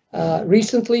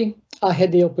 Recently, I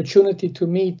had the opportunity to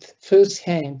meet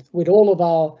firsthand with all of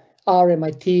our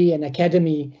RMIT and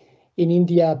Academy in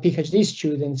India PhD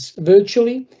students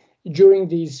virtually during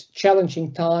these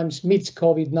challenging times amidst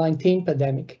COVID-19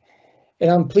 pandemic. And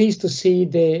I'm pleased to see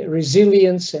the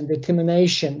resilience and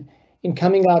determination in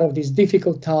coming out of these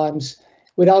difficult times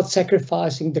without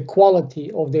sacrificing the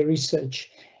quality of their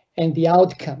research and the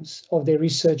outcomes of their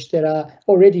research that are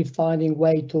already finding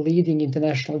way to leading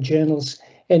international journals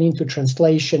and into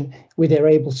translation with their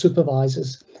able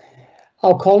supervisors.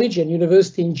 Our college and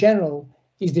university in general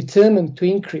is determined to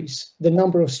increase the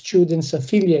number of students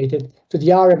affiliated to the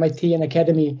RMIT and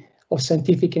Academy of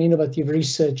Scientific and Innovative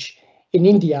Research in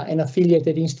India and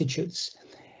affiliated institutes.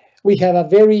 We have a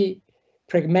very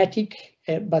pragmatic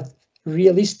but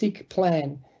realistic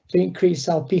plan to increase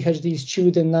our PhD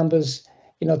student numbers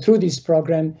through this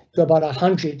program to about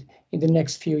 100 in the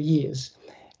next few years.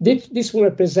 This will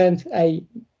represent a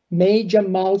major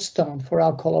milestone for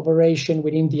our collaboration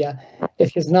with India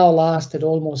that has now lasted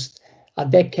almost a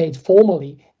decade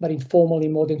formally, but informally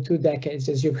more than 2 decades,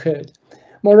 as you've heard.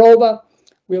 Moreover,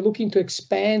 we're looking to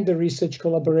expand the research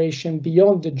collaboration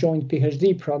beyond the joint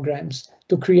PhD programs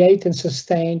to create and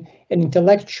sustain an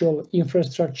intellectual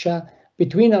infrastructure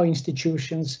between our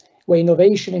institutions where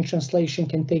innovation and translation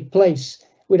can take place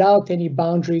without any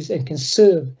boundaries and can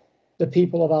serve the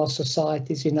people of our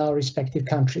societies in our respective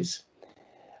countries.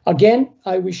 Again,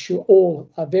 I wish you all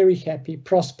a very happy,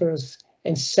 prosperous,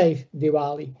 and safe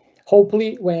Diwali.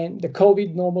 Hopefully, when the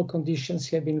COVID normal conditions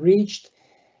have been reached,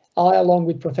 I, along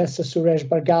with Professor Suresh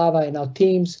Bhargava and our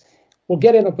teams, will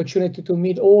get an opportunity to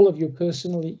meet all of you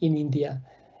personally in India.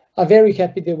 A very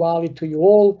happy Diwali to you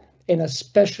all, and a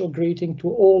special greeting to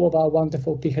all of our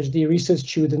wonderful PhD research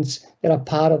students that are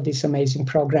part of this amazing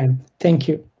program. Thank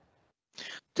you.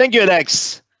 Thank you,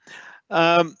 Alex.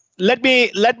 Let me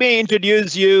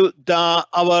introduce you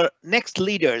our next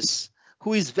leaders,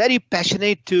 who is very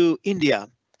passionate to India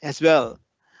as well.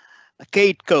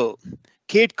 Kate Ko.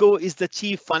 Kate Ko is the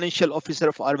Chief Financial Officer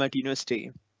of RMIT University.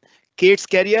 Kate's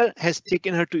career has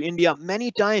taken her to India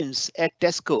many times at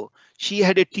Tesco. She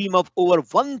had a team of over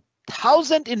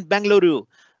 1,000 in Bangalore,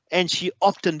 and she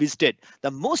often visited. The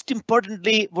most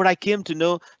importantly, what I came to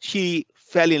know, she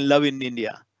fell in love in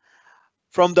India.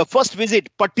 From the first visit,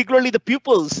 particularly the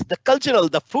pupils, the cultural,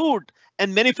 the food,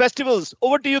 and many festivals.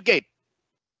 Over to you, Kate.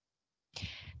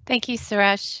 Thank you,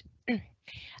 Suresh.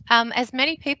 As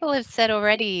many people have said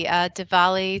already,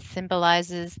 Diwali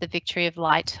symbolizes the victory of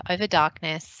light over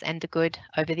darkness and the good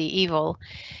over the evil.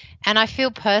 And I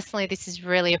feel personally this is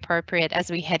really appropriate as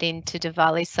we head into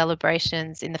Diwali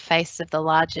celebrations in the face of the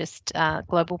largest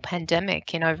global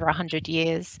pandemic in over 100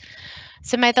 years.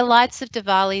 So may the lights of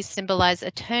Diwali symbolize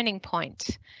a turning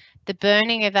point, the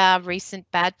burning of our recent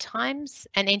bad times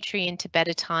and entry into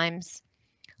better times.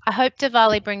 I hope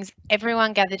Diwali brings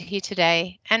everyone gathered here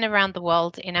today and around the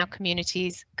world in our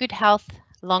communities good health,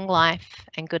 long life,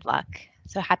 and good luck.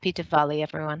 So happy Diwali,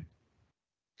 everyone.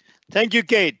 Thank you,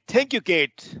 Kate. Thank you,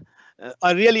 Kate.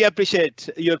 I really appreciate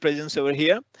your presence over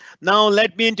here. Now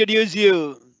let me introduce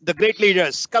you the great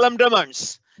leaders, Kalam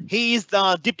Dramans. He is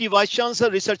the Deputy Vice Chancellor,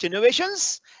 Research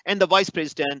Innovations, and the Vice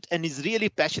President, and is really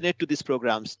passionate to these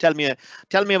programs. Tell me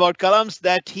about Kalam's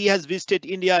that he has visited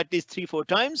India at least 3-4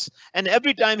 times, and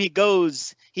every time he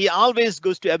goes, he always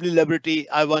goes to every laboratory.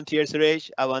 I want here,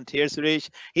 Suresh. I want here, Suresh.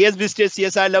 He has visited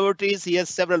CSI laboratories. He has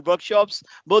several workshops,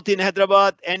 both in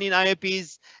Hyderabad and in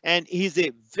IIPs, and he's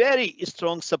a very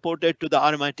strong supporter to the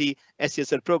RMIT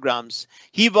SCSR programs.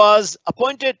 He was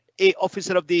appointed an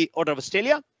Officer of the Order of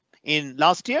Australia in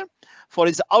last year for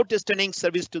his outstanding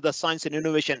service to the science and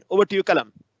innovation. Over to you,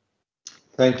 Kalam.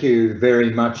 Thank you very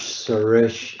much,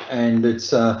 Suresh, and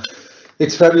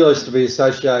it's fabulous to be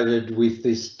associated with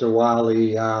this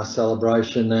Diwali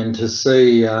celebration and to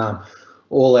see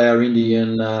all our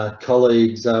Indian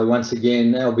colleagues once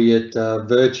again, albeit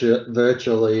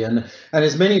virtually. And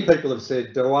as many people have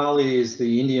said, Diwali is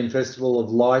the Indian festival of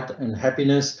light and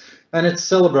happiness, and it's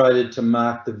celebrated to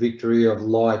mark the victory of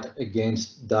light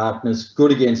against darkness,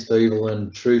 good against evil,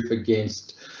 and truth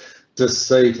against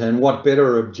deceit. And what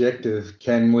better objective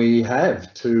can we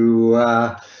have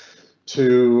to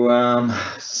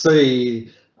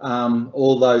see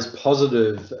all those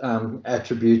positive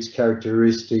attributes,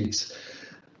 characteristics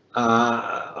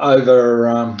overcome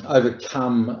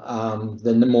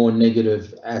the more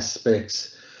negative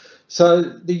aspects. So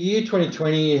the year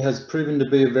 2020 has proven to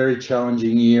be a very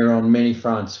challenging year on many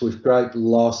fronts, with great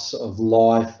loss of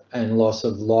life and loss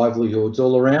of livelihoods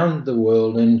all around the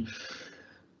world. And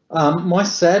my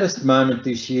saddest moment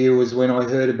this year was when I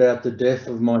heard about the death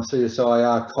of my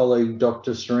CSIR colleague,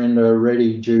 Dr. Surendra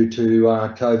Reddy, due to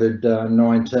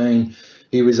COVID-19.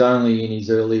 He was only in his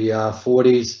early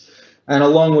 40s. And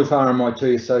along with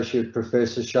RMIT Associate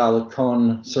Professor Charlotte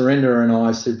Conn, Surendra and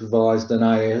I supervised an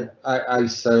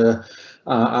ACE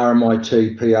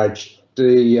RMIT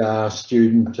PhD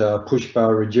student, Pushpa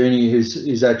Rajuni,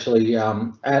 who's actually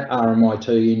at RMIT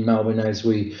in Melbourne as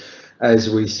we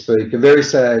speak. A very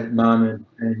sad moment,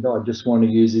 and I just want to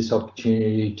use this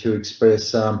opportunity to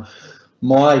express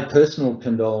my personal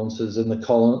condolences and the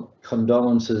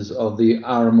condolences of the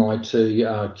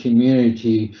RMIT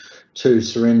community to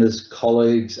Surendra's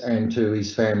colleagues and to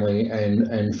his family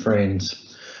and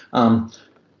friends.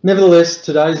 Nevertheless,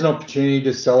 today is an opportunity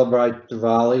to celebrate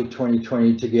Diwali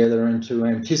 2020 together and to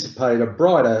anticipate a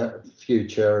brighter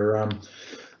future. It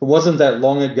wasn't that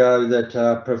long ago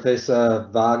that Professor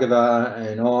Bhargava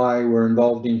and I were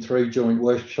involved in 3 joint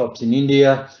workshops in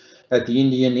India at the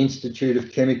Indian Institute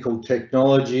of Chemical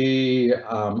Technology,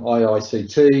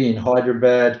 IICT in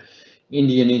Hyderabad,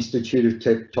 Indian Institute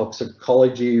of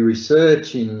Toxicology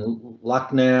Research in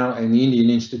Lucknow, and the Indian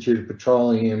Institute of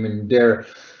Petroleum in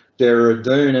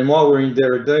Dehradun. And while we're in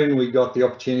Dehradun, we got the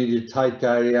opportunity to take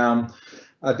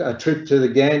a trip to the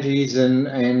Ganges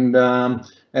and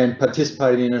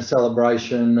participate in a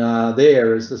celebration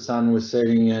there as the sun was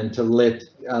setting, and to let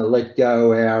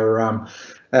go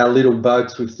our little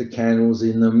boats with the candles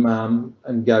in them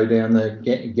and go down the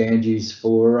Ganges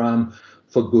for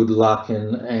good luck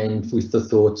and with the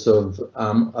thoughts of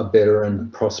a better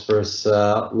and prosperous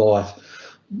life.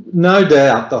 no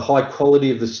doubt the high quality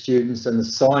of the students and the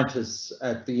scientists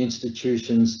at the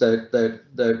institutions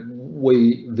that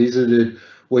we visited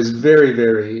was very,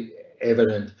 very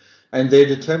evident, and their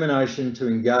determination to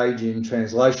engage in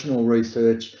translational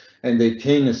research and their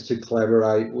keenness to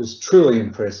collaborate was truly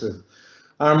impressive.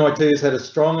 RMIT has had a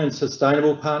strong and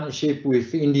sustainable partnership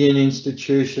with Indian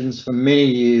institutions for many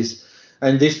years,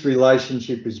 and this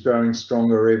relationship is growing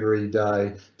stronger every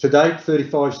day. To date,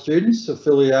 35 students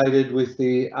affiliated with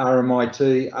the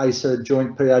RMIT ASA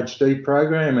Joint PhD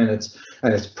program and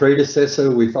its predecessor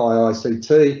with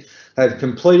IICT have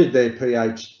completed their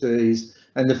PhDs,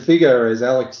 and the figure, as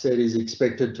Alex said, is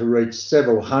expected to reach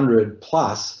several hundred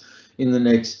plus in the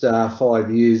next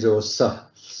 5 years or so.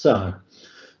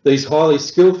 These highly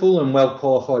skillful and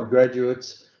well-qualified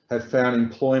graduates have found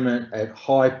employment at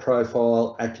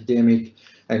high-profile academic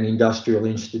and industrial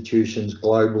institutions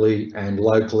globally and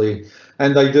locally,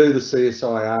 and they do the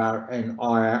CSIR and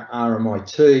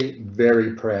RMIT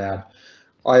very proud.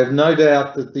 I have no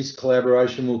doubt that this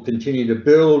collaboration will continue to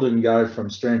build and go from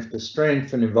strength to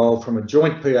strength and evolve from a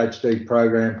joint PhD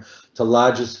program to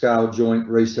larger scale joint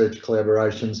research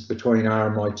collaborations between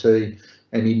RMIT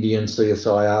and Indian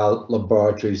CSIR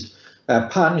laboratories. Our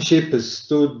partnership has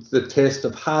stood the test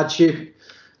of hardship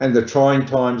and the trying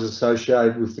times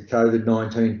associated with the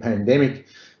COVID-19 pandemic,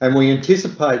 and we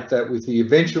anticipate that with the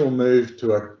eventual move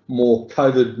to a more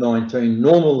COVID-19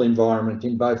 normal environment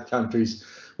in both countries,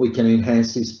 we can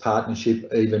enhance this partnership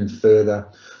even further.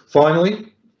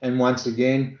 Finally, and once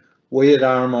again, we at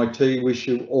RMIT wish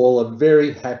you all a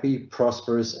very happy,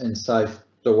 prosperous and safe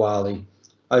Diwali.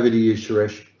 Over to you,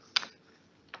 Suresh.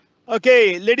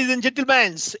 Okay, ladies and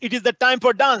gentlemen, it is the time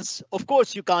for dance. Of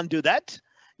course, you can't do that.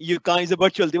 You can't, it's a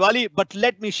virtual Diwali, but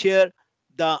let me share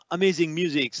the amazing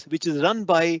music which is run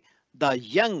by the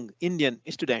young Indian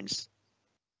students.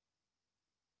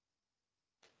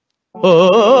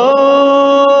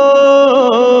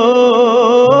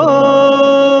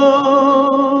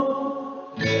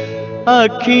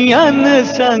 अखियान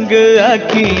संग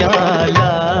अखियां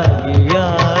लागी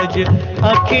आज,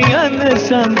 अखियान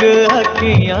संग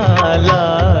अखियां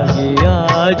लागी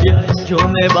आज,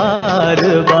 झूमे बार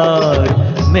बार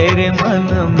मेरे मन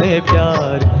में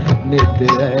प्यार, नित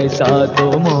ऐसा तो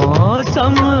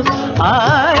मौसम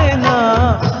आए ना,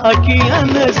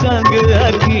 अखियान संग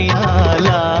अखियां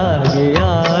लागी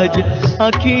आज,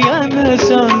 अखियान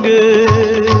संग।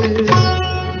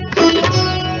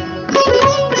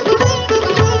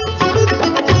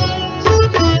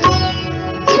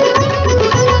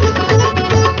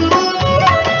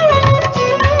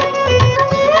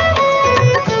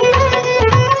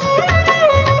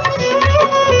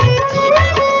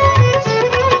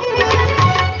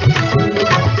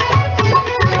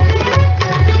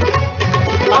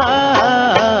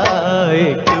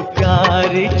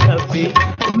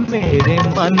 मेरे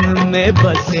मन में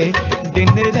बसे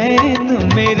दिन रैन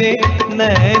मेरे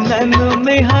नैनन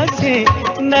में हंसे,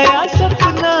 नया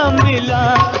सपना मिला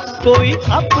कोई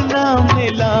अपना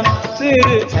मिला, फिर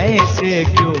ऐसे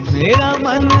क्यों मेरा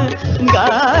मन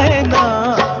गाए ना,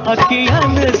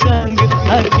 अखियान संग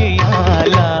अखियां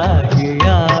लागी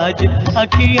आज,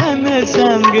 अखियान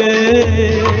संग।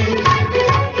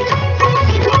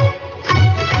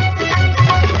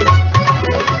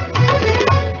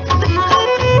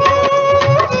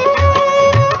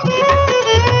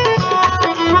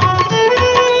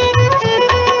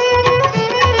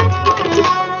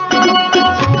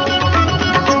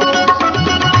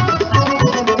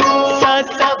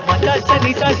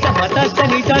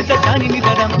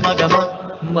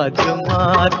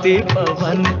 मधुमाती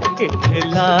पवन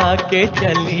इठला के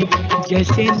चली,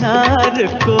 जैसे नार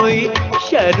कोई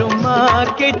शर्मा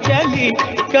के चली,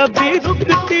 कभी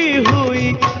रुकती हुई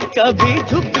कभी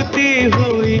झुकती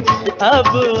हुई, अब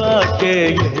आके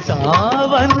ये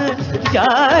सावन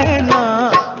जाए ना,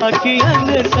 अखियान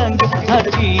संग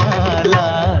अखियां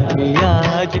लागी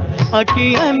आज,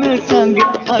 अखियान संग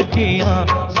अखियां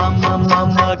मम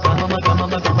मम गम गम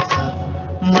गम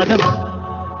मदम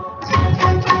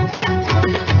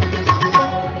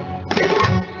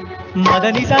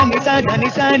मदनी सा निसा धनी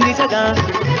सा निसा गा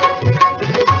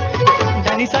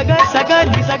धनी सगा सगा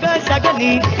नि सगा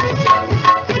सगनी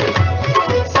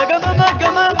सगा मम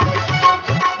गम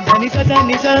धनी सा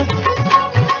निसा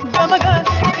गम गा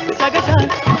सगा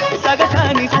सा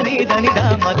नि सा नि धनी धा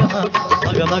मगम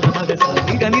मगम गम सा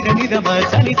नि धनी धनी धम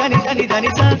सा नि धनी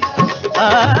सा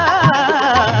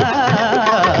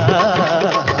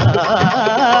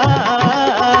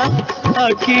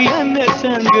अखियान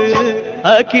संग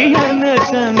अखियान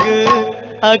संग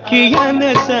अखियान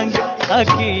संग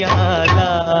अखियां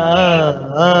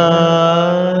लागी।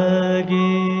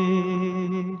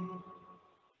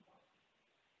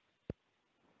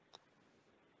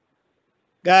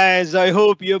 Guys, I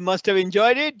hope you must have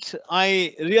enjoyed it.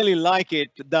 I really like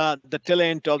it, the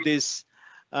talent of this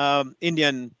young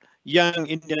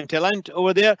Indian talent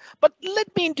over there. But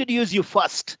let me introduce you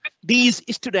first. These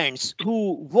students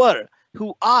who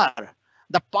are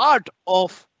the part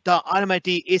of the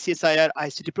RMIT ACSIR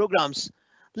ICT programs.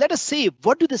 Let us see,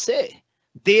 what do they say?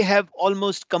 They have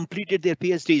almost completed their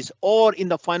PhDs or in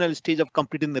the final stage of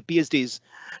completing the PhDs.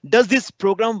 Does this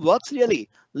program works really?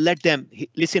 Let them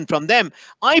listen from them.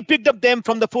 I picked up them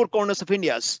from the four corners of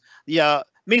India's. Yeah,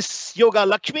 Miss Yoga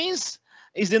Lakshmi is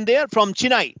in there from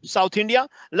Chennai, South India.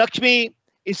 Lakshmi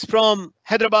is from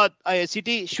Hyderabad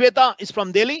IICT. Shweta is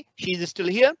from Delhi. She is still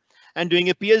here and doing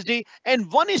a PhD. And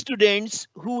one student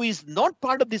who is not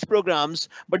part of these programs,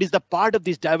 but is the part of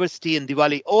this diversity in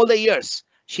Diwali all the years.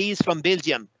 She is from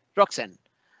Belgium, Roxanne.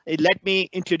 Let me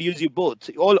introduce you both.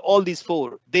 All these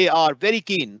four, they are very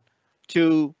keen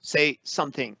to say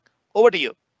something. Over to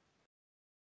you.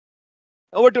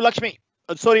 Over to Lakshmi.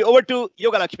 Over to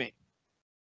Yoga Lakshmi.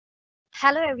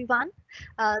 Hello everyone,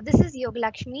 this is Yoga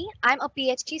Lakshmi. I'm a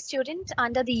PhD student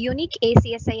under the unique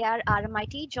ACSIR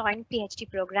RMIT joint PhD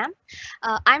program.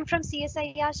 I'm from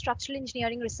CSIR Structural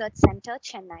Engineering Research Center,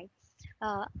 Chennai.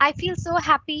 I feel so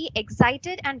happy,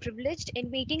 excited and privileged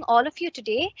in meeting all of you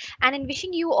today and in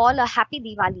wishing you all a happy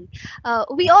Diwali.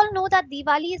 We all know that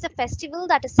Diwali is a festival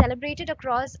that is celebrated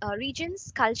across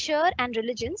regions, culture and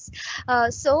religions.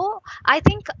 So I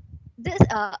think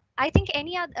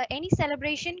any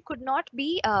celebration could not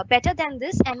be better than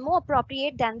this and more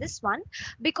appropriate than this one,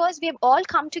 because we have all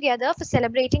come together for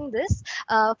celebrating this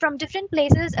from different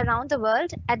places around the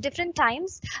world at different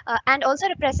times and also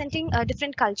representing a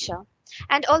different culture.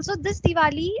 And also this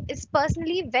Diwali is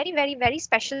personally very, very, very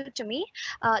special to me.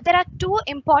 There are two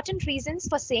important reasons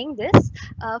for saying this.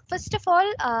 First of all,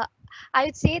 I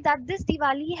would say that this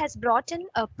Diwali has brought in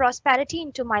prosperity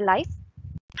into my life.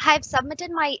 I have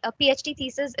submitted my PhD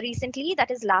thesis recently,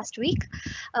 that is last week.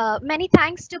 Many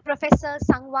thanks to Professor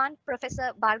Sangwan,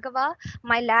 Professor Bhargava,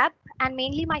 my lab, and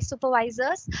mainly my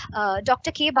supervisors,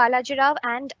 Dr. K. Balajirao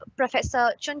and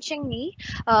Professor Chunching Mi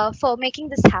for making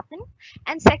this happen.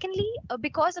 And secondly,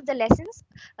 because of the lessons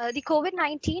the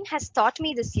COVID-19 has taught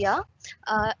me this year,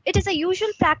 it is a usual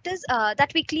practice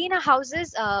that we clean our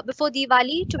houses before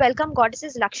Diwali to welcome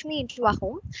goddesses Lakshmi into our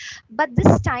home. But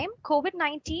this time,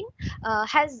 COVID-19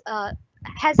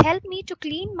 has helped me to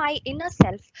clean my inner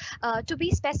self. To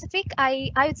be specific, I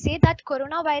would say that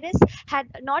coronavirus had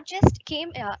not just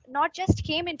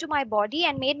came into my body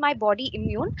and made my body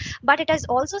immune, but it has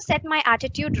also set my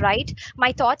attitude right,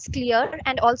 my thoughts clear,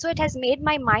 and also it has made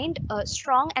my mind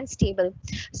strong and stable.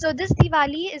 So this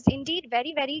Diwali is indeed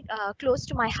very, very close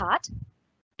to my heart.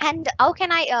 And how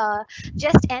can I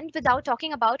just end without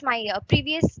talking about my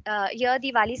previous year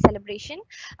Diwali celebration?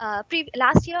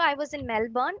 Last year I was in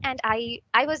Melbourne and I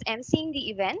was emceeing the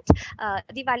event,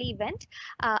 Diwali event.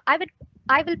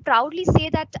 I will proudly say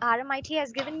that RMIT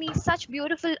has given me such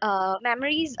beautiful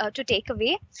memories to take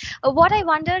away. What I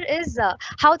wonder is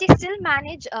how they still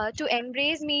manage to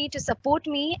embrace me, to support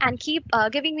me, and keep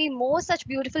giving me more such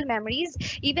beautiful memories,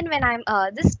 even when I'm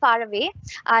this far away.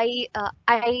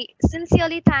 I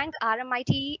sincerely thank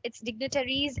RMIT, its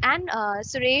dignitaries, and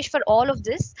Suresh for all of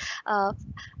this.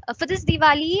 For this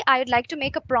Diwali, I would like to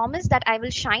make a promise that I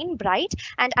will shine bright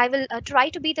and I will try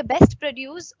to be the best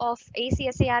produce of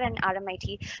ACSIR and RMIT.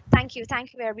 Thank you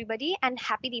everybody, and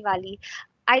happy Diwali.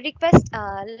 I request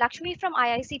Lakshmi from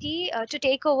IICT to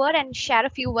take over and share a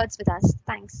few words with us.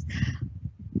 Thanks.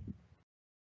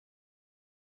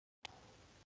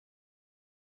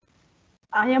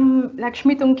 I am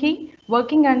Lakshmi Tunki,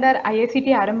 working under IICT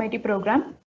RMIT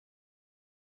program.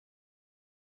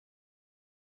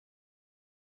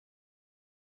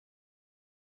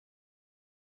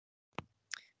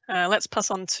 Let's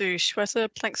pass on to Shweta.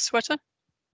 Thanks, Shweta.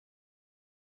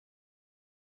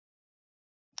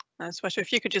 Shweta,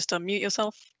 if you could just unmute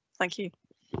yourself. Thank you.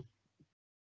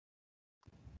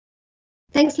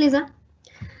 Thanks, Lisa.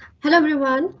 Hello,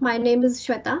 everyone. My name is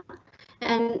Shweta,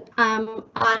 and I'm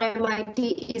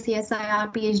RMIT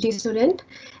ACSIR PhD student.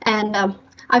 And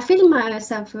I feel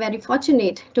myself very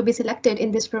fortunate to be selected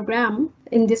in this program,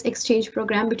 in this exchange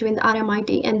program between the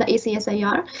RMIT and the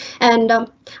ACSIR. And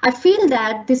I feel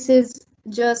that this is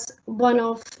just one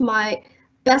of my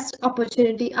best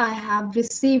opportunity I have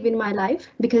received in my life,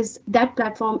 because that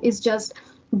platform is just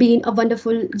been a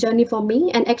wonderful journey for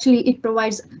me, and actually it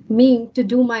provides me to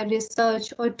do my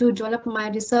research or to develop my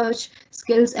research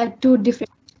skills at two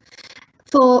different.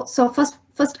 So first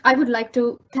I would like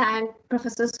to thank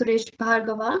Professor Suresh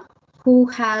Bhargava, who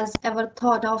has ever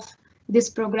thought of this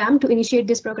program, to initiate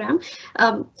this program.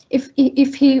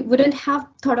 If he wouldn't have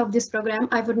thought of this program,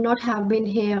 I would not have been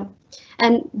here.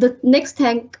 And the next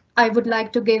thank I would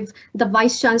like to give the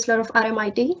Vice Chancellor of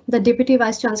RMIT, the Deputy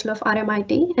Vice Chancellor of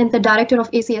RMIT, and the Director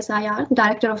of ACSIR,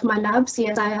 Director of my lab,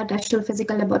 CSIR National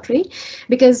Physical Laboratory,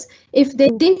 because if they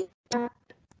didn't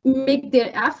make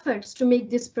their efforts to make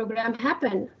this program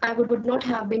happen, I would not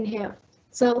have been here.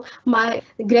 So my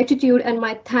gratitude and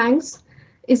my thanks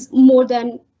is more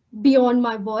than beyond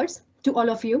my words to all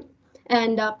of you.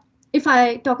 And if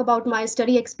I talk about my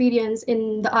study experience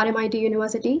in the RMIT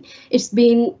University, it's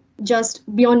been just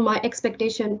beyond my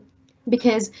expectation,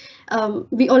 because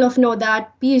we all know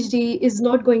that PhD is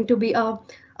not going to be a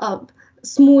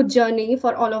smooth journey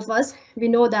for all of us. We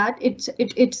know that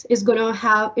it's going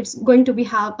to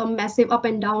have a massive up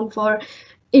and down for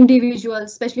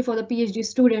individuals, especially for the PhD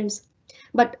students.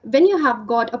 But when you have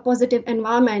got a positive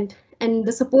environment and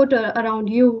the supporter around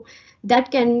you, that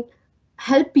can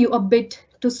help you a bit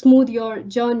to smooth your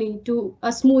journey, to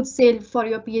a smooth sail for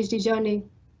your PhD journey.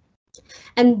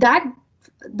 And that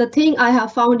the thing I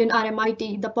have found in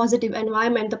RMIT, the positive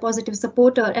environment, the positive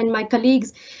supporter, and my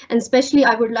colleagues, and especially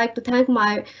I would like to thank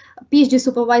my PhD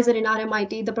supervisor in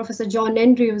RMIT, the Professor John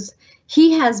Andrews.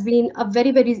 He has been a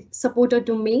very, very supporter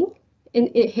to me in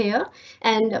here,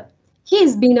 and he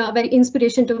has been a very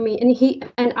inspiration to me,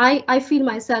 and I feel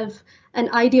myself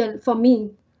an ideal for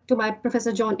me to my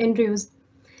Professor John Andrews.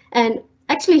 And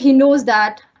actually he knows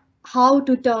that how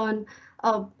to turn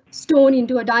a stone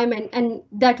into a diamond, and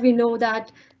that we know that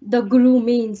the guru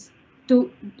means to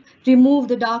remove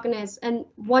the darkness and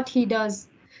what he does.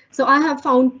 So I have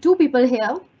found two people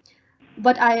here,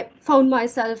 but I found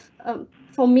myself,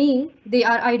 for me, they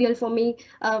are ideal for me.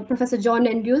 Professor John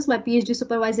Andrews, my PhD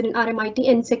supervisor in RMIT,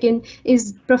 and second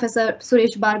is Professor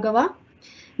Suresh Bhargava,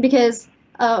 because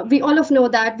we all know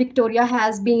that Victoria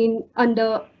has been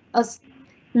under a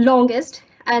longest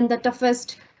and the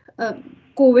toughest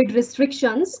COVID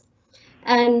restrictions,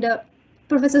 and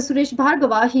Professor Suresh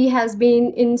Bhargava, he has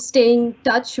been in staying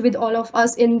touch with all of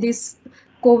us in this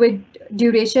COVID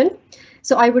duration.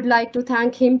 So I would like to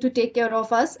thank him to take care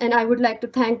of us, and I would like to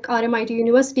thank RMIT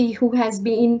University, who has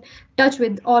been in touch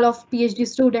with all of PhD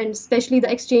students, especially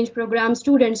the exchange program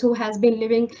students who has been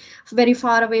living very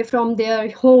far away from their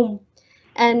home.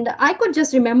 And I could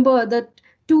just remember the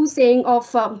two saying of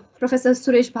Professor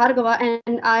Suresh Bhargava,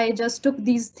 and I just took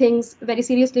these things very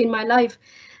seriously in my life.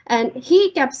 And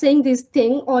he kept saying this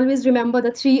thing, always remember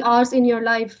the 3 R's in your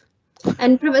life.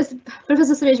 And Professor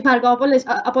Suresh Bhargava,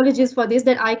 apologies for this,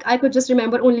 that I could just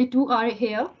remember only 2 R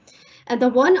here. And the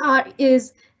 1 R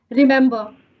is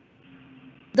remember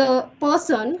the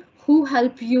person who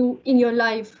helped you in your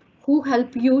life, who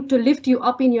helped you to lift you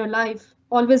up in your life.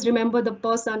 Always remember the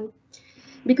person,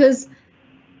 because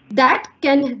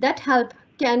that help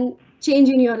can change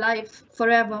in your life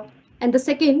forever. And the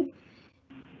second,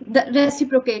 the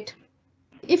reciprocate.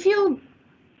 If you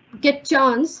get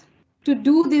chance to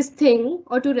do this thing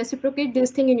or to reciprocate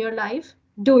this thing in your life,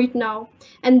 do it now.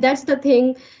 And that's the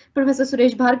thing Professor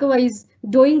Suresh Bhargava is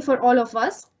doing for all of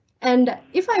us. And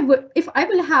if I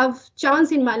will have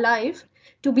chance in my life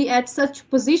to be at such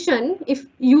position, if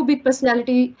you big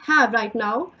personality have right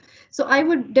now, so I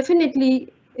would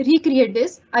definitely recreate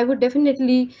this. I would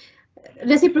definitely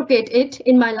reciprocate it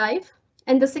in my life.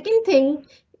 And the second thing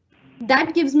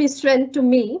that gives me strength to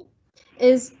me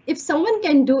is, if someone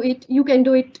can do it, you can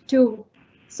do it too.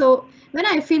 So when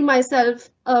I feel myself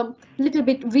a little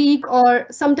bit weak, or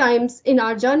sometimes in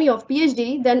our journey of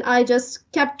PhD, then I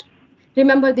just kept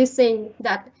remember this saying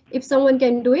that if someone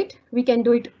can do it, we can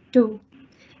do it too.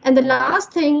 And the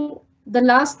last thing, the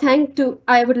last thank to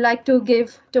I would like to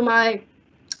give to my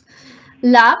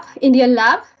lab, Indian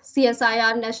lab,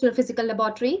 CSIR National Physical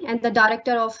Laboratory, and the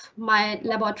director of my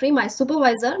laboratory, my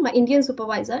supervisor, my Indian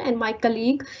supervisor, and my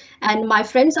colleague and my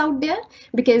friends out there,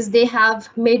 because they have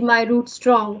made my roots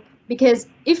strong. Because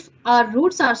if our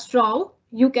roots are strong,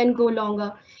 you can go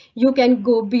longer, you can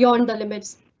go beyond the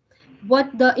limits.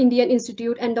 What the Indian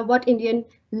Institute and the what Indian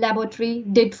laboratory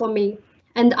did for me,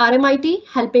 and the RMIT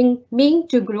helping me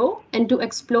to grow and to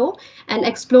explore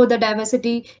the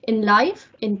diversity in life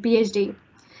in PhD.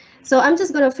 So I'm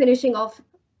just going to finishing off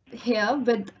here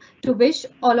with to wish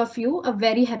all of you a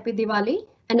very happy Diwali,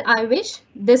 and I wish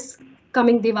this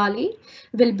coming Diwali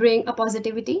will bring a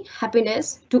positivity,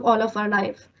 happiness to all of our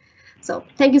life. So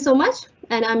thank you so much,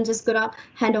 and I'm just going to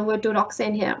hand over to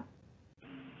Roxanne here.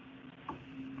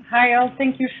 Hi all,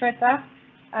 thank you Shweta.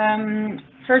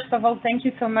 First of all, thank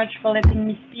you so much for letting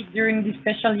me speak during this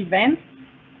special event.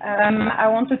 I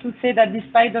wanted to say that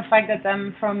despite the fact that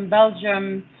I'm from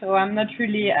Belgium, so I'm not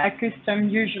really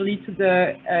accustomed usually to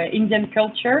the Indian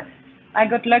culture, I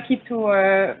got lucky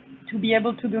to be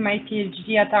able to do my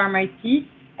PhD at RMIT,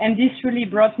 and this really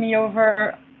brought me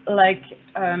over like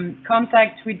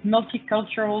contact with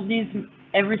multiculturalism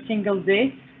every single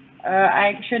day.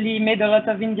 I actually made a lot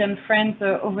of Indian friends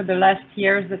over the last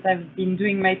years that I've been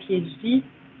doing my PhD.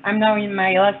 I'm now in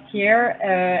my last year,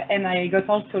 and I got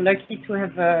also lucky to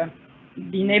have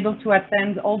been able to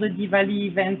attend all the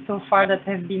Diwali events so far that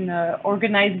have been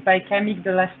organized by CAMIC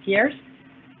the last years.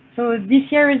 So this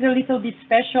year is a little bit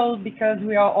special because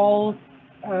we are all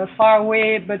far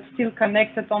away but still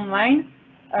connected online.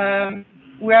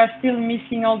 We are still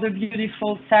missing all the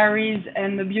beautiful saris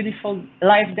and the beautiful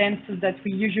live dances that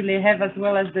we usually have, as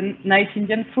well as the nice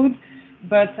Indian food.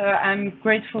 But I'm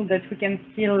grateful that we can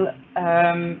still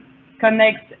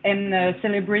connect and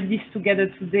celebrate this together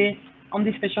today on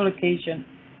this special occasion.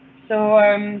 So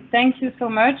thank you so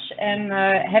much, and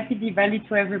happy Diwali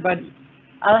to everybody.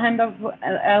 I'll hand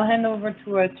over to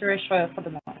Suresh for the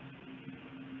moment.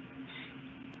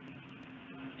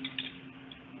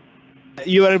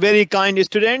 You are very kind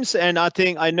students, and I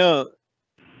think I know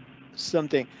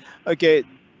something. Okay.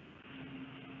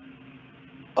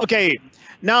 Okay.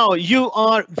 Now you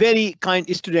are very kind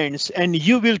students, and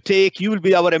you will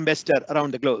be our ambassador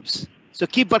around the globes. So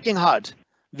keep working hard.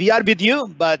 We are with you,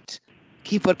 but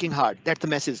keep working hard. That's the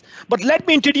message. But let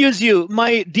me introduce you,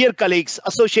 my dear colleagues,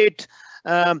 associate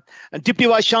deputy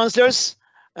vice chancellors,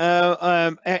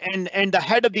 and the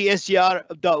head of the SGR,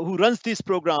 who runs these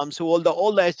programs, who all the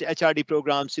HRD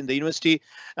programs in the university,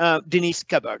 Denise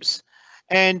Cabbards.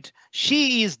 And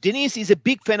Denise is a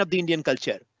big fan of the Indian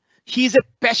culture. She is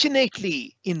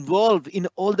passionately involved in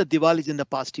all the Diwalis in the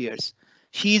past years.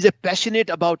 She is passionate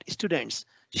about students.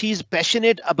 She is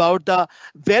passionate about the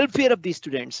welfare of the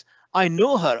students. I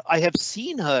know her. I have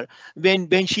seen her.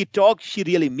 When she talks, she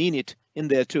really mean it in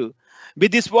there too.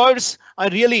 With these words,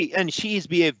 and she is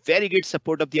be a very good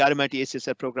support of the RMIT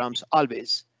SSR programs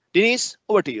always. Denise,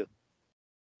 over to you.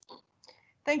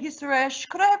 Thank you, Suresh.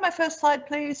 Could I have my first slide,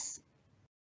 please?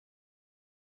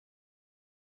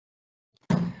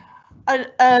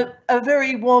 A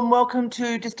very warm welcome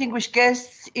to distinguished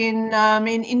guests in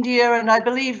India, and I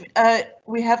believe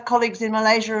we have colleagues in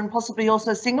Malaysia and possibly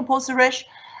also Singapore, Suresh,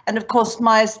 and of course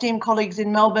my esteemed colleagues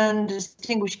in Melbourne,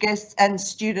 distinguished guests and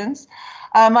students.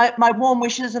 My warm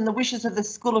wishes and the wishes of the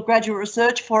School of Graduate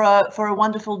Research for a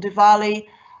wonderful Diwali,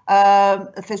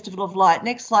 a Festival of Light.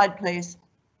 Next slide, please.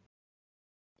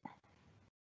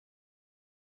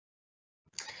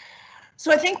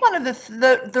 So I think one of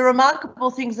the remarkable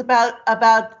things about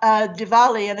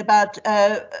Diwali and about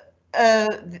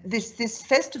this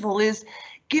festival is,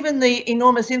 given the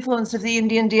enormous influence of the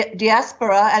Indian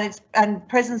diaspora and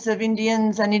presence of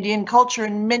Indians and Indian culture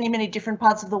in many different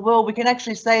parts of the world, we can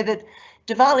actually say that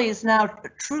Diwali is now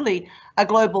truly a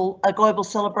global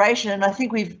celebration, and I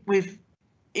think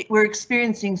we're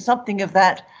experiencing something of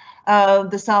that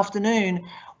this afternoon.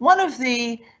 One of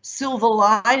the silver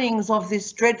linings of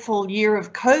this dreadful year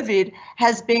of COVID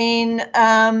has been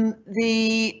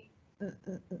the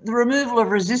removal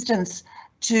of resistance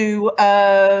to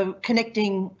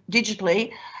connecting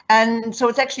digitally. And so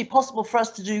it's actually possible for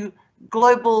us to do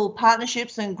global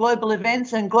partnerships and global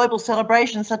events and global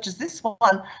celebrations such as this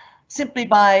one simply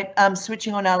by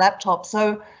switching on our laptop.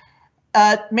 So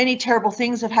many terrible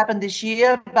things have happened this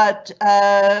year, but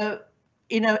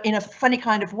in a funny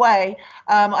kind of way,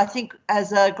 I think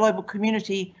as a global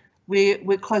community,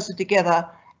 we're closer together,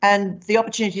 and the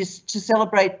opportunities to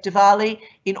celebrate Diwali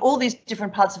in all these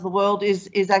different parts of the world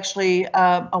is actually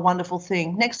a wonderful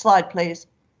thing. Next slide, please.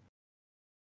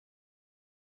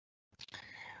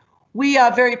 We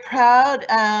are very proud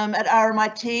at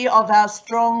RMIT of our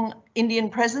strong Indian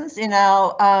presence in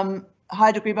our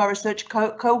high degree by research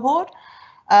cohort.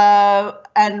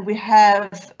 And we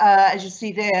have, as you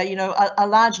see there, a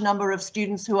large number of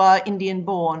students who are Indian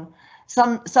born,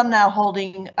 some now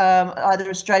holding either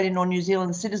Australian or New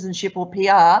Zealand citizenship or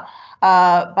PR,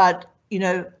 but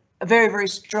a very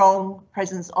strong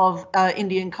presence of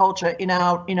Indian culture in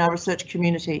our research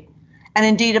community, and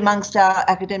indeed amongst our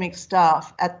academic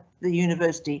staff at the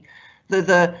university.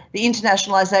 The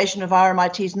internationalisation of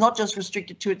RMIT is not just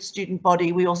restricted to its student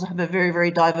body. We also have a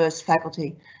very diverse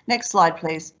faculty. Next slide,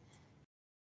 please.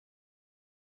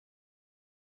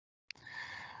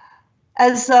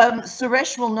 As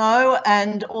Suresh will know,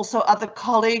 and also other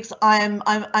colleagues, I'm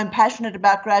passionate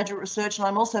about graduate research, and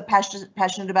I'm also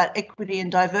passionate about equity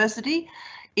and diversity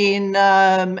in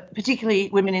particularly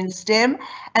women in STEM.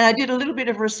 And I did a little bit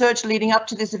of research leading up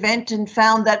to this event and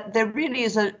found that there really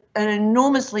is an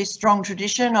enormously strong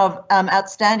tradition of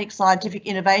outstanding scientific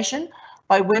innovation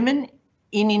by women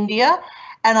in India.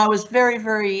 And I was very,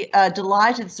 very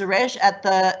delighted, Suresh, at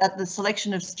the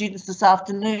selection of students this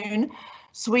afternoon.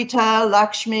 Sweeta,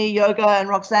 Lakshmi, Yoga, and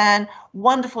Roxanne,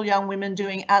 wonderful young women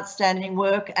doing outstanding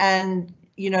work. And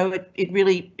you know, it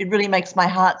really makes my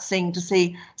heart sing to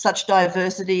see such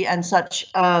diversity and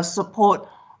such support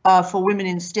for women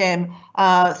in STEM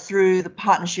through the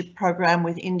partnership program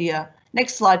with India.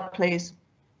 Next slide, please.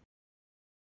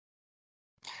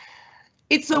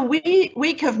 It's a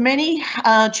week of many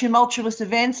tumultuous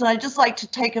events, and I'd just like to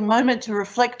take a moment to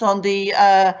reflect on the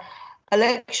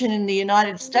election in the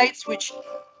United States, which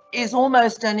is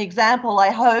almost an example,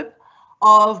 I hope,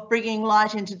 of bringing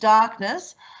light into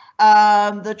darkness.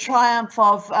 The triumph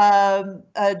of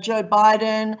Joe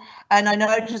Biden, and I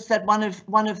noticed that one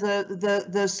of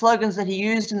the slogans that he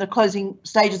used in the closing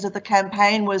stages of the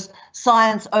campaign was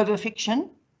 "Science over fiction."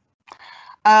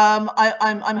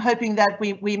 I'm hoping that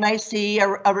we may see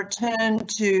a return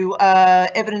to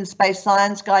evidence-based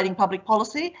science guiding public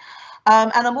policy.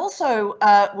 And I'm also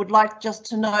would like just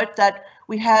to note that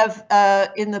we have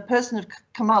in the person of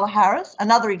Kamala Harris,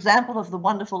 another example of the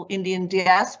wonderful Indian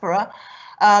diaspora,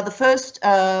 the first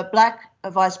Black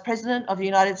Vice President of the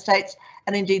United States,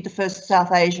 and indeed the first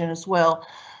South Asian as well.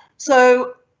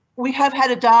 So we have had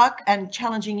a dark and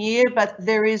challenging year, but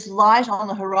there is light on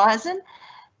the horizon.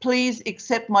 Please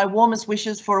accept my warmest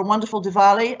wishes for a wonderful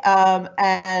Diwali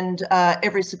and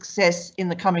every success in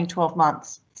the coming 12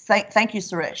 months. Thank you,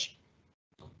 Suresh.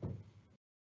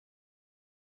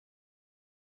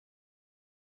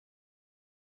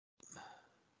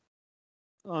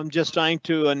 I'm just trying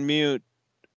to unmute.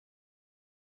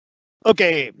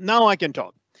 Okay, now I can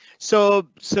talk. So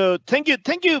thank you,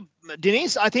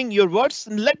 Denise. I think your words.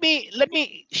 Let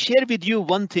me share with you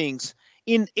one thing.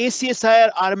 In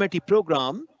ACSIR RMIT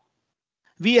program,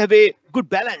 we have a good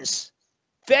balance,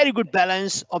 very good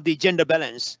balance of the gender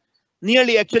balance,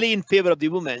 nearly actually in favor of the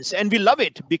women, and we love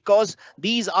it because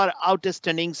these are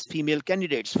outstanding female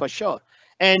candidates for sure.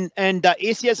 And the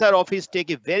ACSR office take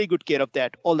a very good care of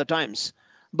that all the times.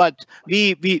 But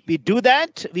we do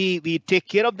that, we take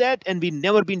care of that, and we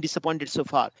never been disappointed so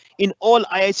far. In all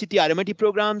IICT RMIT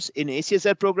programs, in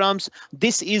ACSR programs,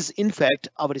 this is in fact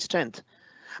our strength.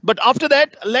 But after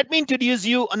that, let me introduce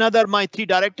you another my three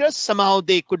directors. Somehow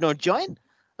they could not join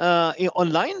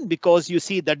online because you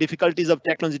see the difficulties of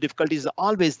technology difficulties are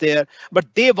always there, but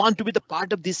they want to be the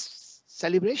part of this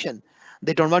celebration.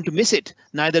 They don't want to miss it,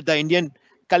 neither the Indian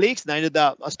colleagues, neither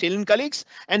the Australian colleagues.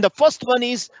 And the first one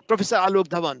is Professor Alok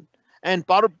Dhawan. And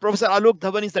Professor Alok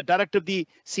Dhawan is the director of the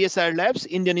CSIR Labs,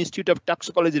 Indian Institute of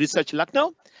Toxicology Research,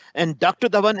 Lucknow. And Dr.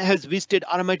 Dhawan has visited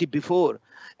RMIT before.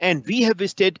 And we have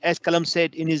visited, as Kalam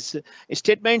said in his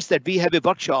statements, that we have a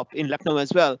workshop in Lucknow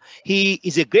as well. He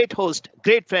is a great host,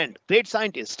 great friend, great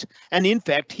scientist. And in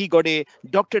fact, he got a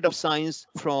doctorate of science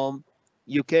from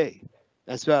UK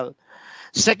as well.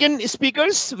 Second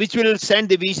speakers, which will send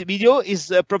the video,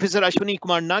 is Professor Ashwani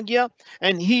Kumar Nagia,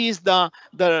 and he is the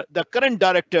current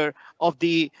director of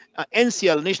the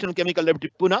NCL, National Chemical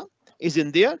Laboratory, Pune, is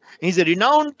in there. He's a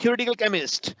renowned theoretical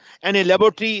chemist and a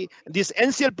laboratory. This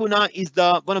NCL Pune is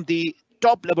one of the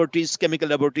top laboratories, chemical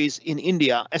laboratories in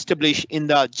India, established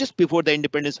in just before the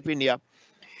independence of India.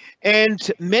 And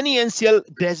many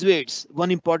NCL graduates, one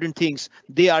important thing,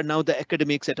 they are now the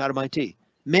academics at RMIT.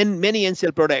 Many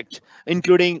NCL products,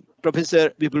 including Professor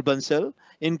Vipul Bansal,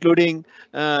 including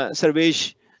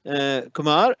Sarvesh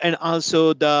Kumar, and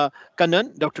also the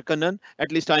Kannan, Dr. Kannan.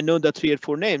 At least I know the 3 or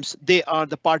 4 names. They are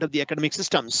the part of the academic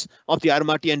systems of the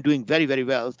RMIT and doing very, very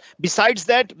well. Besides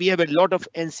that, we have a lot of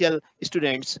NCL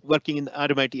students working in the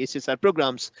RMIT ACSR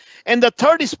programs. And the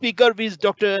third speaker is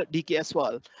Dr. D.K.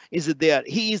 Aswal. Is there?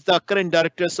 He is the current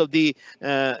directors of the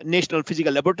National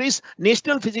Physical Laboratories.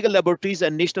 National Physical Laboratories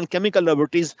and National Chemical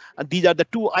Laboratories, these are the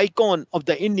two icons of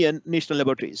the Indian national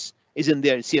laboratories, is in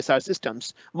their CSR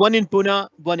systems. One in Pune,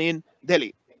 one in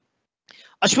Delhi.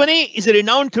 Ashwani is a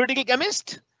renowned theoretical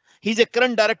chemist. He's a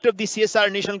current director of the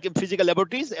CSR National Physical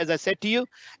Laboratories, as I said to you.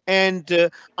 And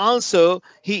also,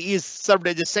 he is served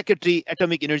as a secretary,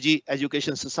 Atomic Energy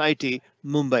Education Society,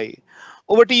 Mumbai.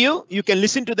 Over to you. You can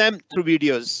listen to them through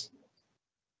videos.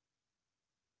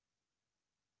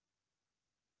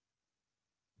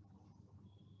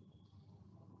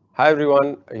 Hi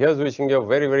everyone, here's wishing you a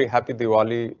very, very happy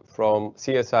Diwali from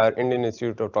CSIR, Indian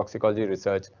Institute of Toxicology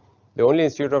Research, the only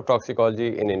institute of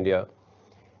toxicology in India.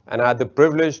 And I had the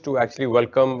privilege to actually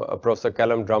welcome Professor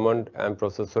Callum Drummond and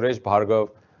Professor Suresh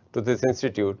Bhargav to this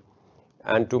institute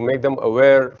and to make them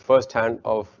aware firsthand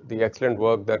of the excellent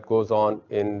work that goes on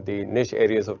in the niche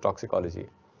areas of toxicology.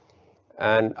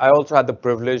 And I also had the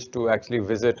privilege to actually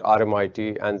visit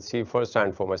RMIT and see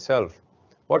firsthand for myself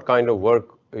what kind of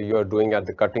work you're doing at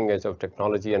the cutting edge of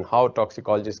technology and how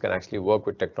toxicologists can actually work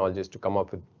with technologies to come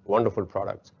up with wonderful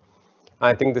products.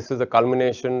 I think this is a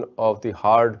culmination of the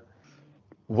hard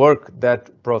work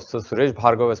that Professor Suresh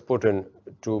Bhargava has put in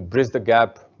to bridge the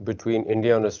gap between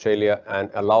India and Australia and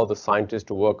allow the scientists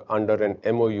to work under an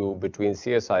MOU between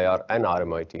CSIR and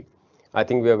RMIT. I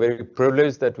think we are very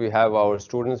privileged that we have our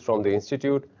students from the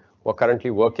institute who are currently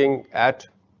working at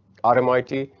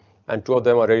RMIT, and 2 of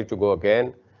them are ready to go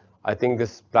again. I think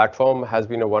this platform has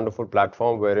been a wonderful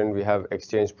platform wherein we have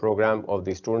exchange program of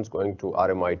the students going to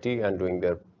RMIT and doing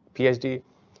their PhD.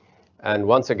 And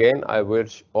once again, I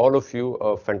wish all of you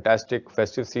a fantastic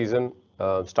festive season,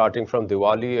 starting from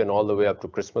Diwali and all the way up to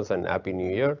Christmas and Happy New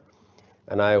Year.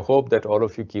 And I hope that all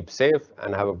of you keep safe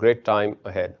and have a great time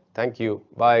ahead. Thank you.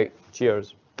 Bye.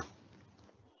 Cheers.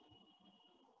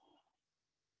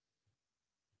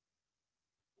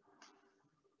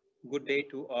 Good day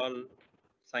to all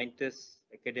scientists,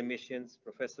 academicians,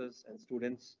 professors, and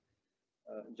students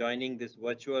joining this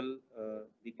virtual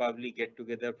Deepavali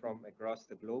get-together from across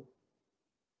the globe.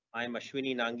 I am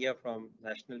Ashwini Nangia from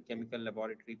National Chemical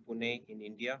Laboratory, Pune in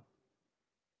India.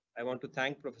 I want to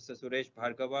thank Professor Suresh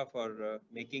Bhargava for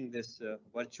making this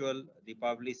virtual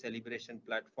Deepavali celebration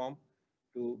platform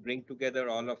to bring together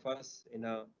all of us in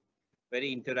a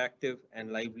very interactive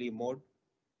and lively mode.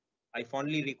 I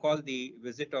fondly recall the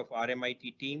visit of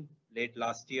RMIT team late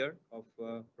last year of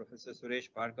Professor Suresh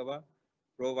Bhargava,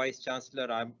 Pro Vice Chancellor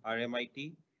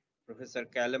RMIT, Professor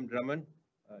Callum Drummond,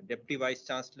 Deputy Vice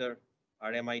Chancellor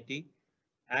RMIT,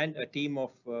 and a team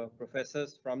of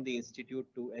professors from the Institute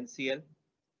to NCL,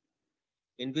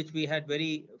 in which we had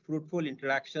very fruitful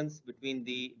interactions between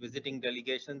the visiting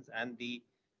delegations and the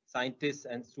scientists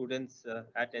and students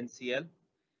at NCL.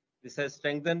 This has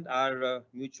strengthened our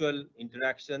mutual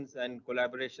interactions and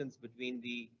collaborations between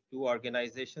the 2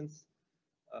 organizations.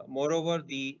 Moreover,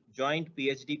 the joint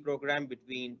PhD program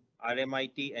between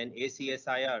RMIT and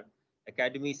ACSIR,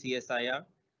 Academy CSIR,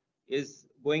 is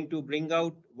going to bring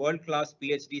out world-class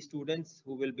PhD students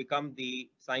who will become the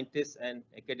scientists and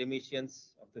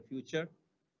academicians of the future.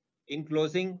 In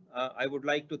closing, I would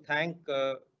like to thank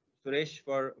Suresh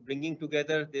for bringing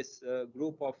together this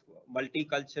group of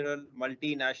multicultural,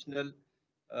 multinational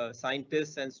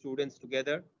scientists and students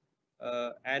together,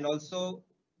 and also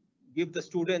give the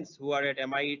students who are at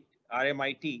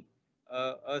RMIT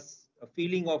a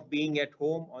feeling of being at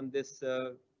home on this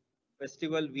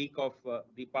festival week of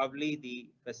Deepavali, the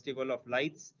Festival of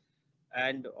Lights.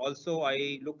 And also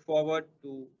I look forward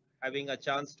to having a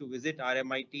chance to visit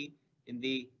RMIT in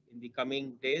the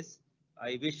coming days.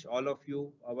 I wish all of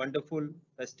you a wonderful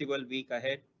festival week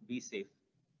ahead. Be safe.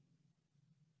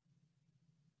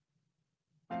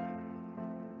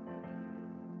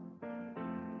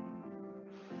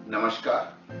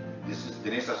 Namaskar. This is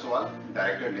Dinesh Aswal,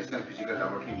 Director, National Physical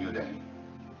Laboratory, New Delhi.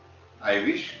 I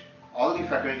wish all the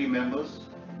faculty members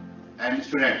and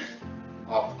students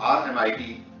of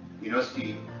RMIT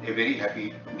University a very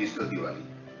happy digital Diwali.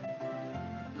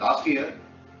 Last year,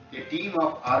 a team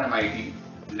of RMIT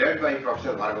led by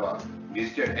Professor Bhargava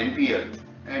visited NPL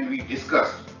and we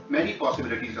discussed many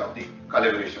possibilities of the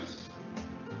collaborations.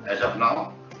 As of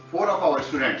now, 4 of our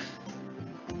students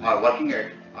are working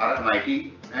at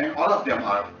RMIT and all of them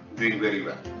are doing very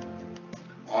well.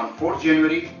 On 4th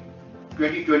January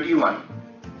 2021,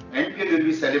 NPL will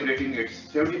be celebrating its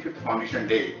 75th Foundation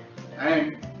Day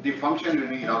and the function will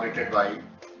be inaugurated by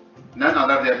none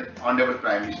other than Honorable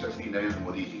Prime Minister Sri Narendra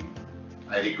Modi ji.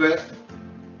 I request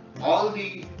all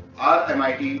the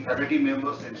RMIT faculty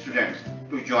members and students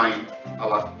to join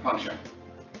our function.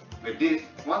 With this,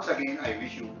 once again, I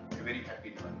wish you a very happy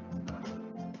Diwali.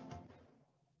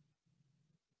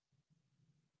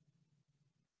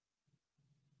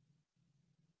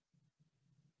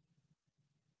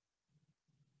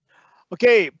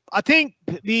 Okay, I think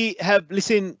we have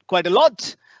listened quite a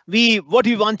lot. What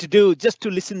we want to do, just to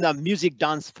listen the music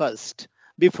dance first,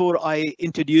 before I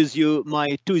introduce you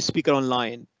my 2 speaker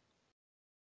online.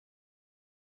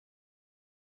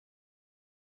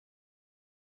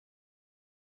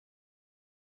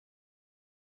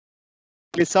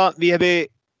 Lisa, we have a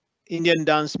Indian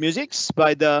dance musics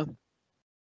by the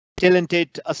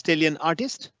talented Australian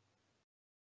artist.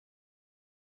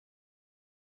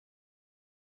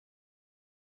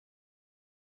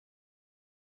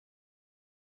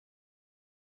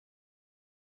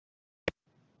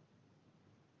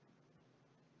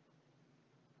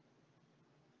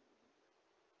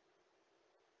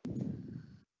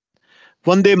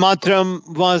 Vande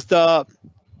Mataram was the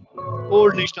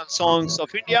old national songs of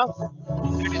India.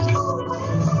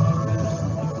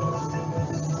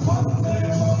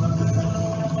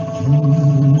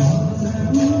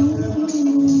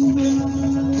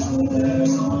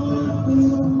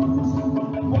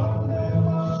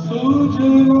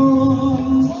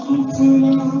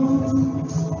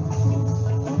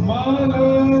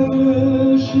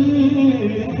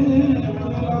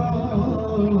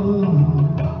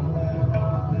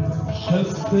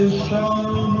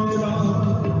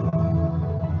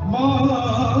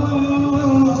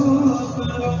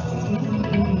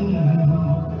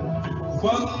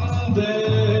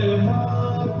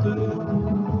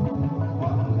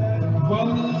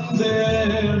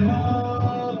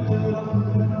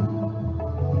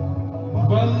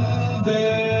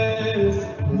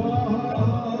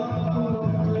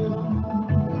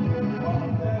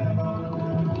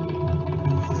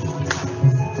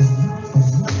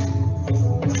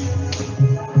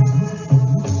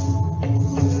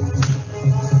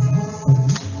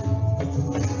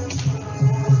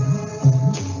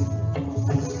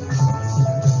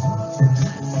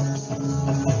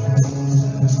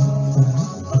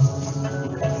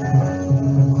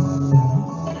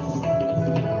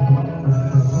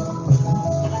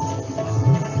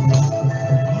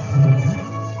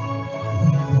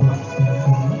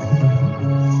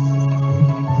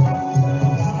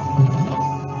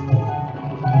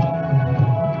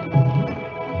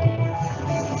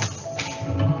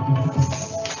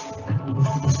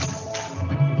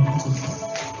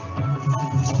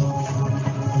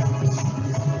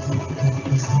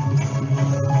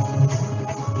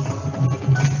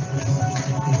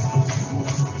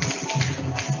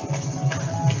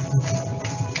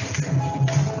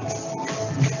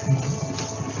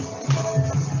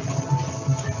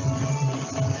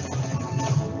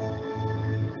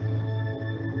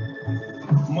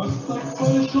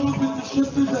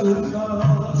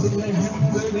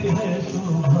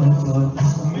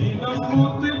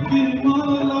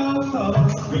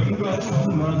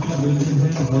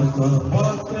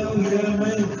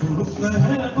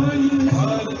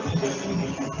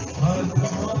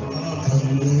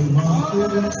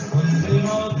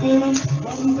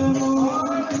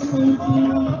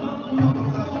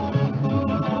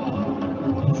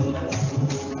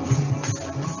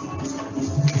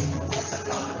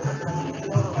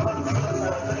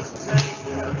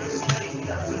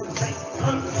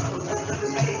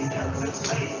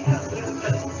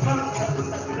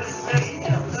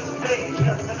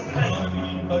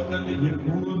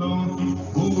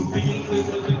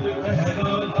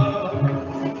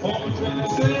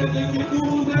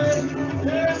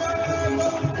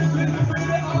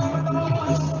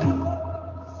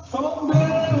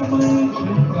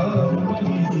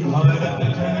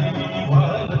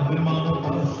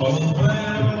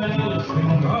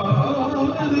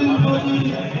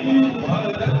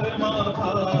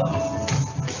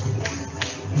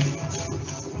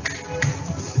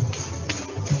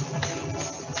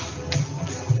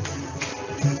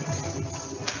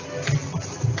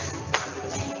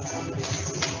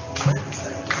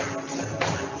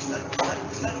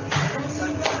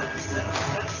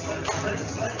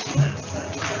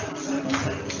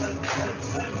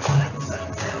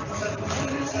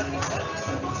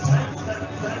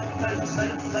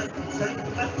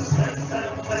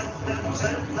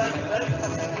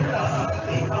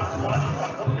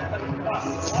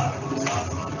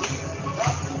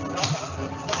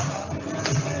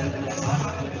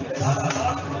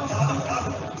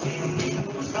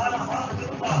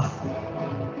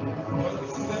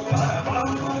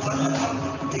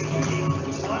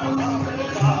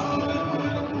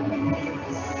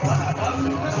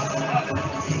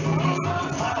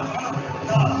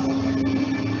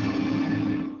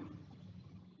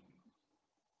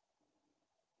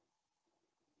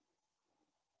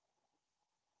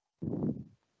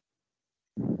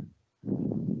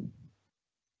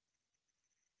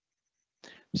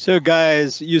 So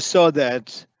guys, you saw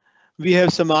that we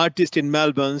have some artists in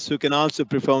Melbourne who can also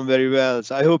perform very well.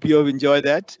 So I hope you have enjoyed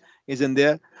that, isn't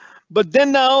there? But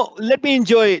then now let me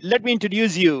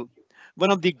introduce you one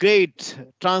of the great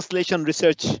translation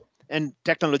research and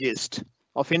technologist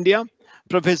of India,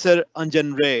 Professor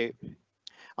Anjan Ray.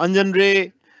 Anjan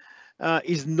Ray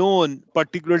is known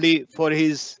particularly for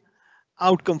his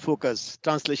outcome focused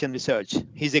translation research.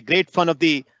 He's a great fan of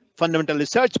the fundamental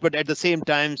research, but at the same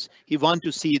times, he wants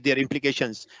to see their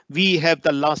implications. We have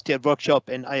the last year workshop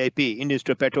in IIP,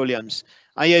 Industry of Petroleums.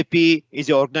 IIP is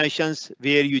an organization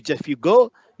where if you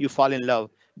go, you fall in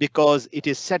love because it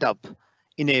is set up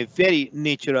in a very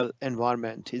natural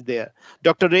environment is there.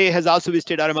 Dr. Ray has also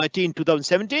visited RMIT in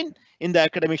 2017 in the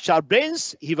academic Sharp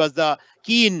Brains. He was the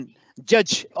keen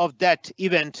judge of that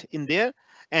event in there.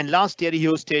 And last year he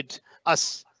hosted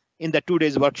us in the 2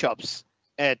 days workshops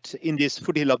in this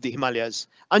foothill of the Himalayas.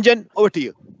 Anjan, over to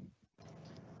you.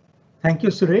 Thank you,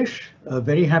 Suresh.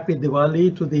 Very happy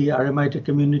Diwali to the RMIT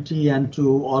community and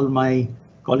to all my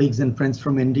colleagues and friends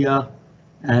from India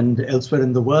and elsewhere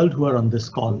in the world who are on this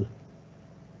call.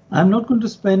 I'm not going to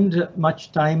spend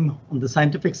much time on the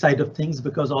scientific side of things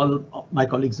because all my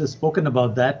colleagues have spoken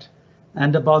about that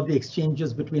and about the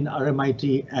exchanges between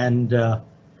RMIT and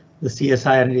the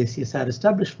CSIR and ACSIR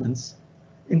establishments.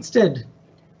 Instead,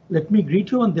 let me greet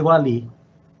you on Diwali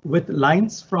with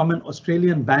lines from an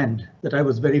Australian band that I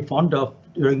was very fond of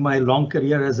during my long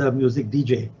career as a music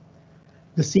DJ.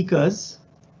 The Seekers,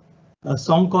 a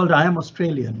song called I Am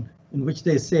Australian, in which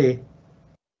they say,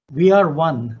 "We are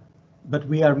one, but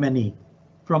we are many.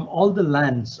 From all the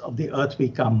lands of the earth we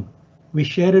come. We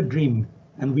share a dream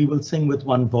and we will sing with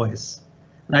one voice."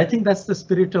 And I think that's the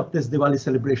spirit of this Diwali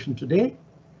celebration today,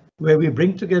 where we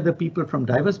bring together people from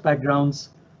diverse backgrounds,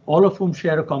 all of whom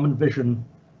share a common vision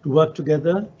to work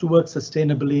together, to work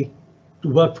sustainably, to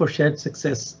work for shared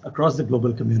success across the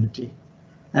global community.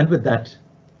 And with that,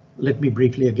 let me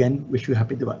briefly again wish you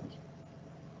happy Diwali.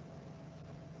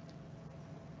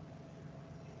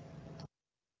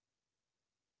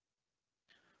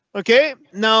 Okay,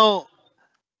 now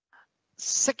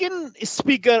second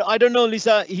speaker, I don't know,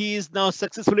 Lisa, he is now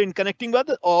successfully in connecting with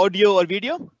audio or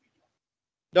video.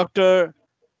 Dr.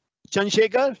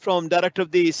 Chandrasekhar, from Director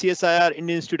of the CSIR,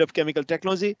 Indian Institute of Chemical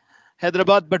Technology,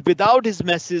 Hyderabad. But without his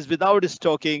message, without his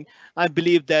talking, I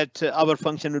believe that our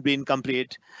function would be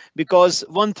incomplete. Because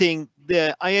one thing,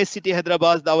 the IICT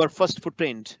Hyderabad is our first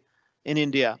footprint in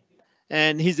India.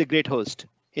 And he's a great host.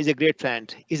 He's a great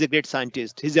friend. He's a great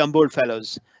scientist. He's on board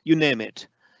fellows, you name it.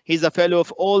 He's a fellow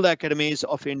of all the academies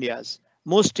of India's.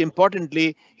 Most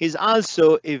importantly, he's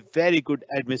also a very good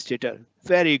administrator,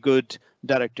 very good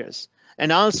directors.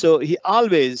 And also he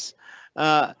always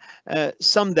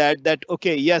sum that,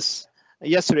 okay, yes,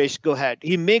 Suresh, go ahead.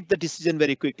 He make the decision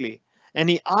very quickly. And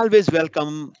he always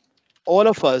welcome all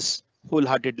of us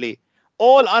wholeheartedly.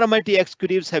 All RMIT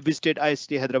executives have visited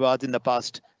IICT Hyderabad in the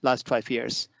last 5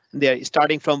 years. They're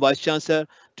starting from Vice Chancellor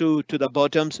to the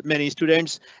bottoms, many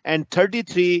students, and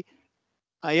 33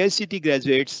 IICT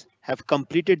graduates have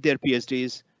completed their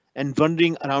PhDs and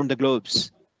wandering around the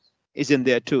globes is in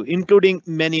there too, including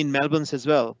many in Melbourne as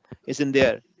well, is in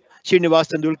there. Srinivas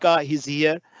Tandulkar, he's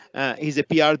here. He's a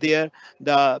PR there.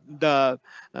 The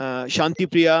Shanti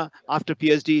Priya, after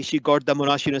PhD, she got the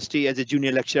Monash University as a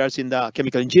junior lecturer in the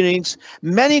chemical engineering.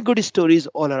 Many good stories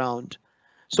all around.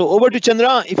 So over to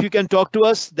Chandra, if you can talk to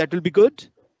us, that will be good.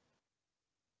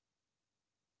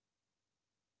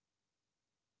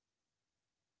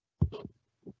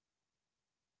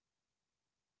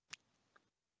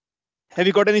 Have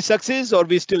you got any success, or are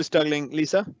we still struggling,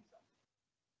 Lisa?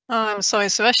 I'm sorry,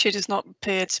 Suresh, does not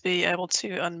appear to be able to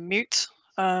unmute.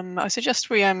 I suggest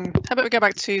how about we go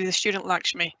back to the student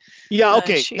Lakshmi? Yeah,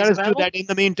 okay, let us do that. In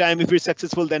the meantime, if we're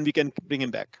successful, then we can bring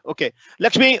him back. Okay,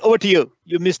 Lakshmi, over to you.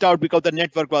 You missed out because the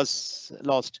network was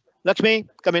lost. Lakshmi,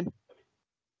 come in.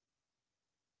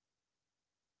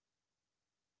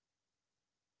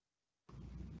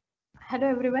 Hello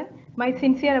everyone. My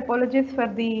sincere apologies for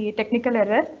the technical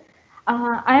error.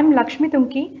 I am Lakshmi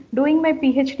Tunki, doing my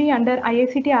PhD under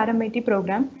IICT RMIT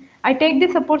program. I take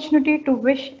this opportunity to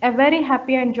wish a very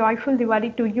happy and joyful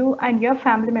Diwali to you and your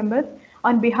family members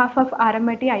on behalf of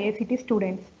RMIT IICT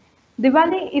students.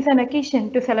 Diwali is an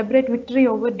occasion to celebrate victory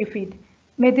over defeat.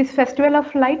 May this festival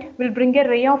of light will bring a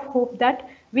ray of hope that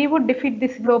we would defeat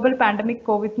this global pandemic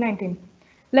COVID-19.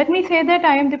 Let me say that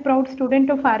I am the proud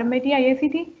student of RMIT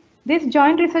IICT. This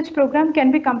joint research program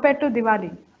can be compared to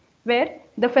Diwali, where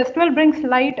the festival brings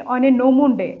light on a no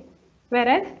moon day,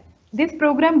 whereas this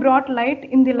program brought light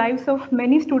in the lives of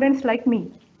many students like me.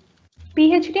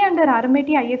 PhD under RMIT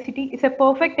IICT is a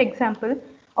perfect example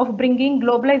of bringing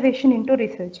globalization into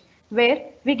research, where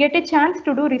we get a chance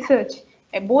to do research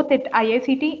both at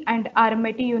IICT and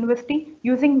RMIT University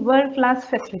using world-class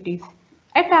facilities.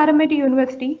 At RMIT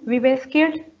University, we were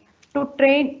skilled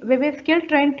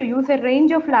trained to use a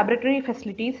range of laboratory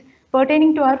facilities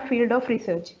pertaining to our field of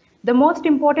research. The most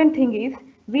important thing is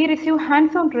we receive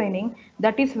hands-on training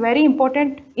that is very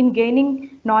important in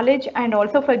gaining knowledge and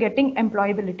also for getting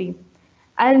employability.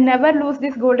 I'll never lose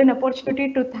this golden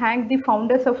opportunity to thank the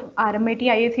founders of RMIT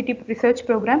IICT research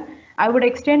program. I would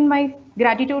extend my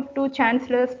gratitude to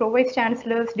chancellors, pro-vice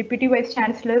chancellors, deputy vice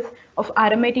chancellors of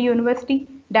RMIT University,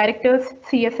 directors,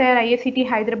 CSIR IICT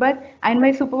Hyderabad, and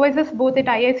my supervisors both at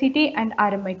IICT and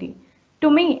RMIT. To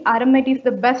me, RMIT is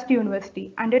the best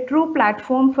university and a true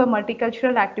platform for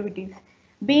multicultural activities.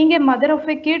 Being a mother of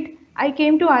a kid, I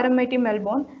came to RMIT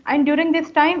Melbourne, and during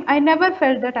this time, I never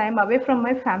felt that I am away from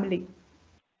my family.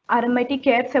 RMIT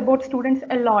cares about students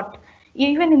a lot,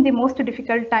 even in the most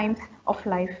difficult times of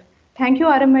life. Thank you,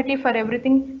 RMIT, for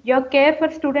everything. Your care for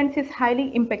students is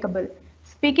highly impeccable.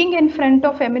 Speaking in front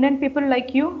of eminent people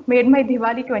like you made my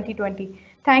Diwali 2020.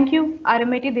 Thank you,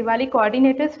 RMIT Diwali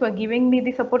coordinators, for giving me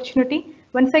this opportunity.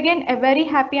 Once again, a very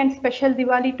happy and special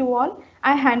Diwali to all.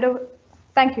 I hand over.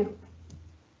 Thank you.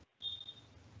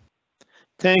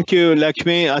 Thank you,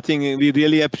 Lakshmi. I think we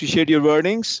really appreciate your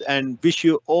wordings and wish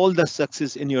you all the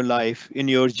success in your life, in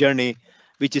your journey,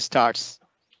 which starts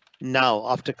now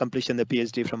after completion of the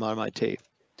PhD from RMIT.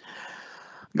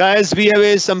 Guys, we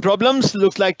have some problems.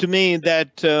 Looks like to me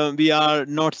that we are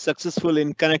not successful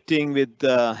in connecting with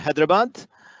Hyderabad.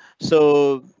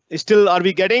 So still, are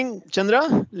we getting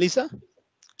Chandra, Lisa?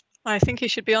 I think he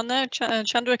should be on there.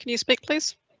 Chandra, can you speak,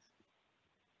 please?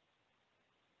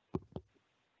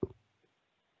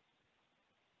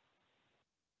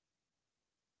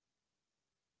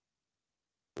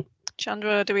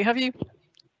 Chandra, do we have you?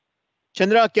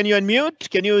 Chandra, can you unmute?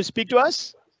 Can you speak to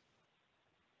us?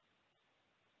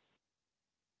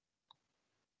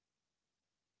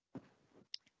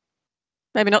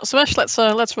 Maybe not, Suresh.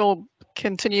 Let's all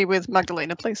continue with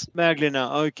Magdalena, please.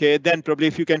 Magdalena, okay. Then probably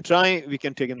if you can try, we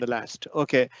can take him the last.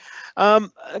 Okay,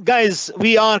 guys,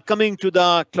 we are coming to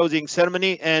the closing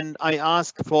ceremony, and I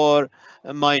ask for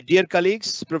my dear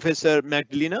colleagues, Professor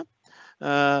Magdalena.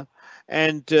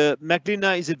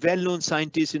 Magdalena is a well-known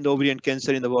scientist in the ovarian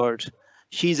cancer in the world.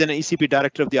 She's an ECP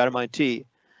director of the RMIT.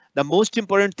 The most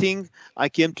important thing I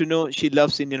came to know, she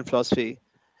loves Indian philosophy.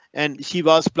 And she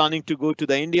was planning to go to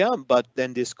the India, but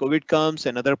then this COVID comes,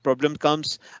 another problem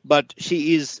comes. But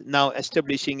she is now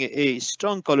establishing a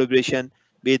strong collaboration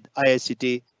with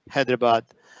IICT Hyderabad.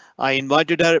 I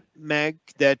invited her, Meg,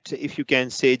 that if you can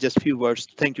say just a few words,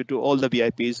 thank you to all the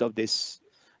VIPs of this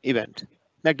event.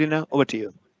 Magdalena, over to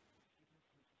you.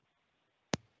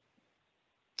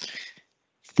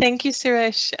 Thank you,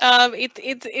 Suresh.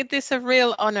 It is a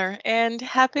real honor, and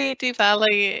happy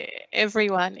Diwali,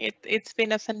 everyone. It's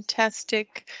been a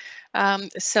fantastic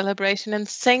celebration, and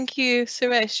thank you,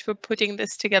 Suresh, for putting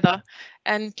this together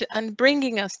and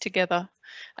bringing us together,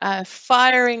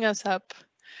 firing us up.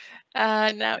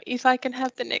 Now, if I can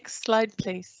have the next slide,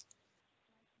 please.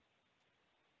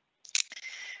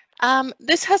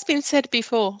 This has been said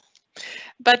before,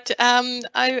 but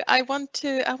I want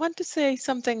to say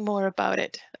something more about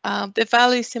it. The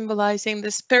valley symbolizing the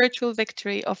spiritual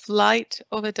victory of light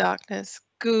over darkness,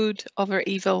 good over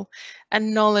evil,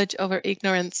 and knowledge over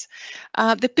ignorance.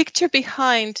 The picture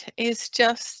behind is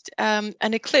just an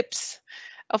eclipse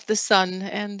of the sun,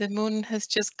 and the moon has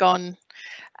just gone.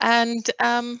 And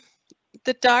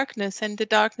the darkness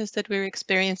that we're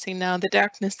experiencing now, the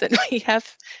darkness that we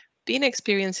have been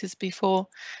experiences before,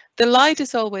 the light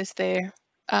is always there.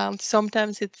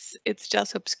 Sometimes it's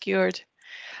just obscured.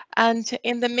 And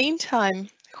in the meantime,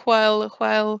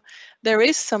 while there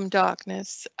is some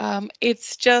darkness,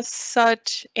 it's just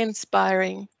such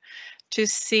inspiring to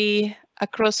see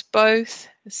across both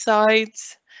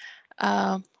sides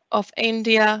of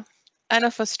India and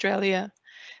of Australia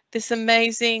this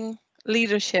amazing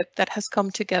leadership that has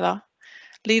come together.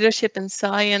 Leadership in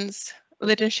science,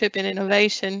 leadership in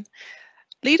innovation,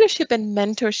 leadership in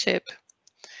mentorship.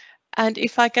 And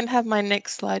if I can have my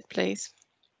next slide, please.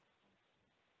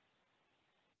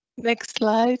 Next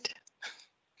slide.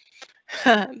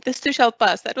 This too shall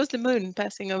pass. That was the moon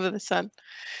passing over the sun.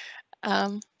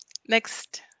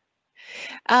 Next.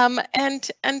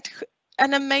 And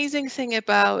an amazing thing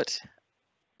about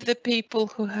the people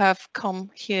who have come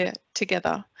here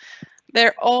together.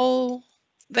 They're all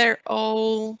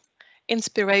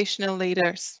inspirational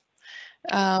leaders,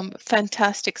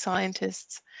 fantastic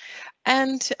scientists,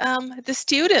 and the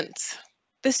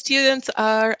students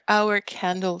are our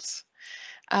candles.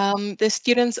 The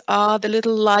students are the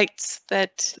little lights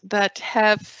that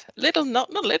have little, not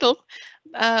little,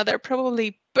 they're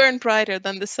probably burn brighter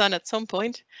than the sun at some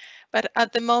point, but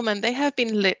at the moment they have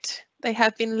been lit. They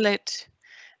have been lit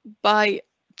by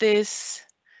this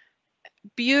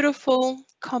beautiful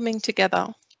coming together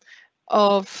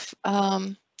of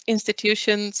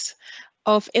institutions,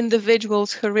 of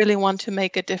individuals who really want to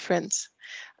make a difference.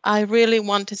 I really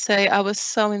want to say I was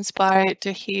so inspired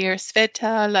to hear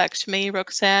Sveta, Lakshmi,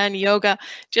 Roxanne, Yoga,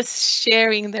 just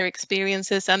sharing their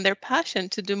experiences and their passion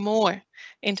to do more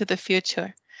into the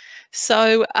future.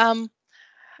 So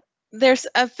there's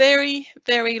a very,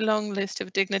 very long list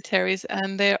of dignitaries,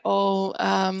 and they're all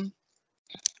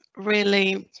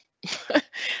really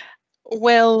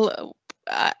well.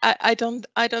 I don't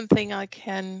think I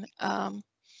can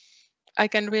I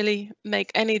can really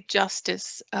make any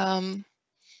justice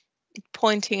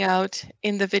pointing out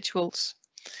individuals.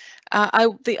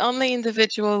 The only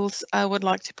individuals I would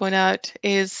like to point out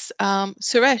is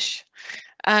Suresh,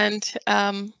 and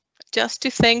just to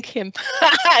thank him.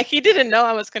 He didn't know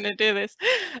I was going to do this.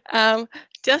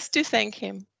 Just to thank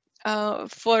him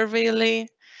for really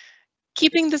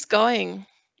keeping this going,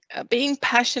 being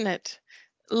passionate,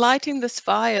 lighting this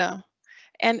fire,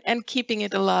 and keeping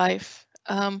it alive.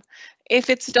 If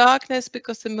it's darkness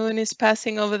because the moon is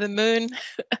passing over the moon,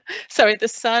 sorry,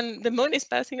 the moon is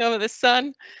passing over the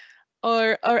sun,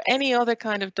 or any other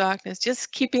kind of darkness,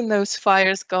 just keeping those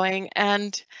fires going.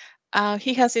 And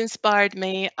he has inspired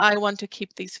me. I want to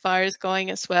keep these fires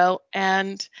going as well.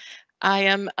 And I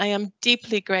am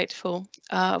deeply grateful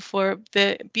for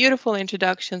the beautiful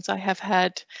introductions I have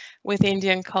had with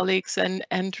Indian colleagues,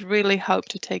 and really hope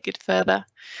to take it further.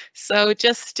 So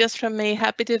just from me,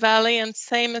 happy Diwali, and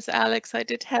same as Alex, I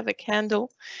did have a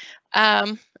candle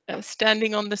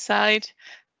standing on the side,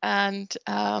 and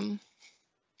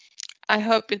I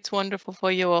hope it's wonderful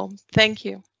for you all. Thank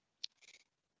you.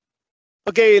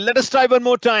 Okay, let us try one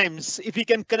more times. If we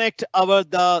can connect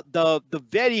the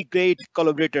very great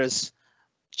collaborators,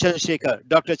 Chandrasekhar,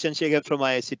 Dr. Chandrasekhar from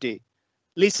IICT.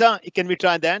 Lisa, can we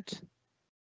try that?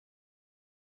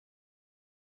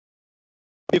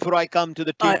 Before I come to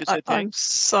the team to say thanks. I'm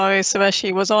sorry,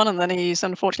 Suresh was on and then he's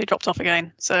unfortunately dropped off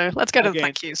again. So let's go to the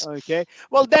thank yous. Okay.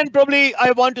 Well, then probably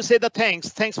I want to say the thanks.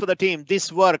 Thanks for the team. This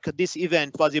work, this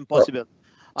event was impossible.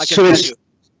 I can tell you.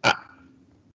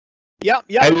 Yeah.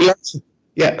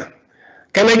 Yeah.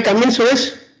 Can I come in,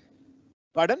 Suresh?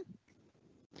 Pardon?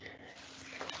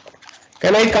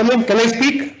 Can I come in? Can I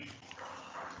speak?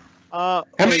 Am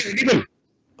I audible?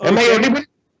 Am I audible?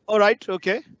 All right.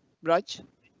 Okay. Raj.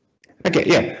 Okay.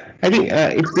 Yeah. I think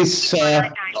it's this.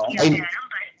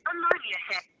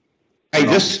 I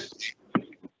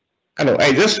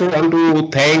just want to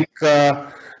thank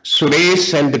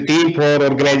Suresh and the team for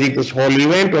organizing this whole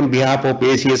event on behalf of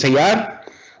ACSIR.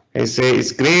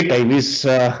 It's great. I wish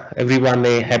everyone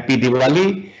a happy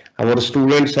Diwali. Our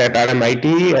students at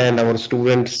RMIT and our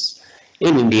students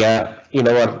in India, in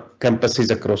our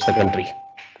campuses across the country.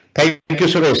 Thank you,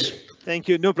 Suresh. Thank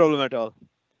you. No problem at all.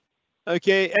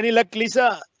 Okay. Any luck,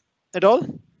 Lisa, at all?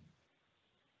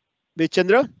 With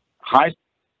Chandra? Hi,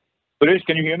 Suresh,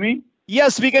 can you hear me?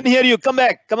 Yes, we can hear you. Come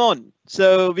back. Come on.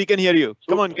 So we can hear you.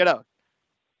 Come on, get out.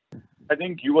 I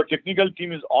think your technical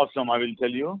team is awesome, I will tell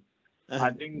you. I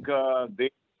think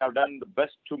they have done the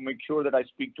best to make sure that I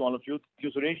speak to all of you.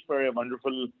 Thank you, Suresh, for a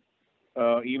wonderful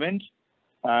event.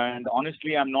 And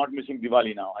honestly, I'm not missing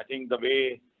Diwali now. I think the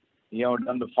way you have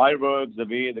done the fireworks, the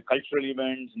way the cultural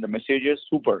events and the messages,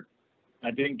 super.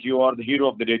 I think you are the hero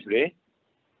of the day today.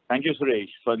 Thank you, Suresh,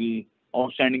 for the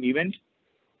outstanding event.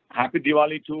 Happy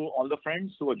Diwali to all the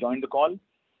friends who have joined the call.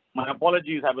 My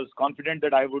apologies, I was confident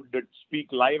that I would speak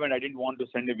live and I didn't want to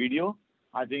send a video.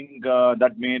 I think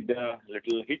that made a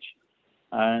little hitch.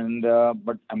 And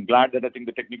but I'm glad that I think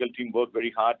the technical team worked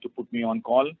very hard to put me on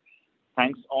call.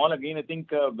 Thanks all again. I think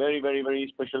very, very, very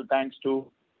special thanks to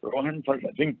Rohan for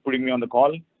putting me on the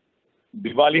call.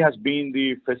 Diwali has been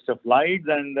the fest of lights,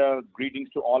 and greetings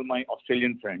to all my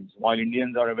Australian friends. While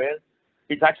Indians are aware,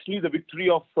 it's actually the victory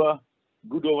of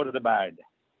good over the bad.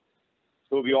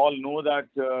 So we all know that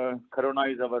Corona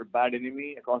is our bad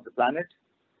enemy across the planet.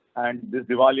 And this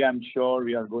Diwali, I'm sure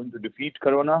we are going to defeat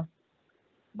Corona.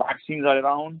 Vaccines are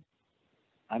around.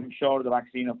 I'm sure the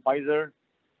vaccine of Pfizer,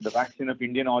 the vaccine of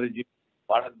Indian origin,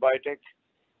 Bharat Biotech,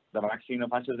 the vaccine of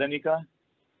AstraZeneca.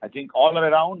 I think all are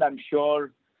around. I'm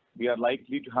sure we are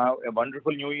likely to have a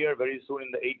wonderful new year very soon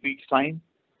in the 8 weeks time.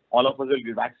 All of us will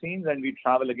get vaccines and we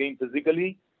travel again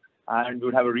physically and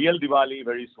we'll have a real Diwali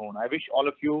very soon. I wish all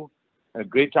of you a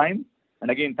great time. And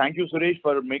again, thank you, Suresh,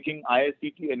 for making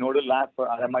IICT a nodal lab for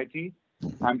RMIT.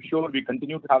 I'm sure we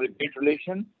continue to have a great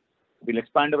relation. We'll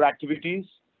expand our activities.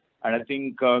 And I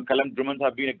think Kalam Drummond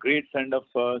have been a great friend of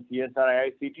CSR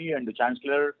IICT and the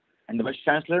Chancellor and the Vice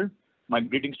Chancellor. My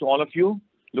greetings to all of you.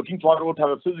 Looking forward to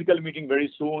have a physical meeting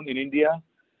very soon in India,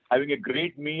 having a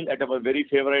great meal at our very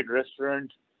favorite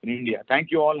restaurant in India.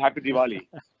 Thank you all. Happy Diwali.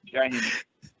 Jai Hind.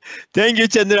 Thank you,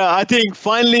 Chandra. I think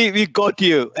finally we got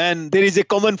you. And there is a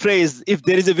common phrase, if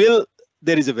there is a will,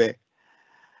 there is a way.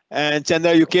 And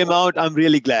Chandra, you came out. I'm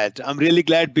really glad. I'm really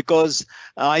glad because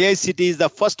IICT is the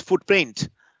first footprint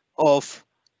of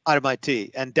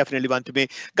RMIT, and definitely one to me.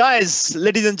 Guys,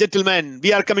 ladies and gentlemen,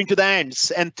 we are coming to the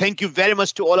ends, and thank you very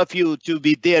much to all of you to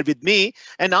be there with me.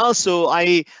 And also,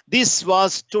 this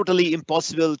was totally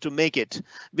impossible to make it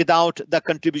without the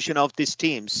contribution of these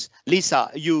teams.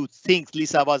 Lisa, you think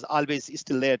Lisa was always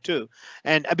still there too,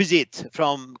 and Abhijit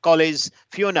from college,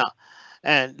 Fiona,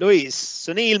 and Luis,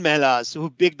 Sunil Mehlas, who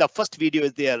picked the first video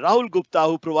is there, Rahul Gupta,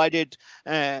 who provided,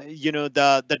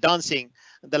 the dancing,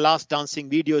 the last dancing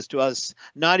videos to us,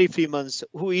 Nari Freemans,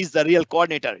 who is the real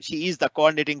coordinator. She is the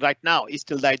coordinating right now, is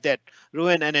still like that.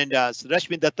 Rohan Anandas,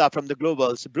 Rashmi Datta from the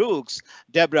Globals, Brooks,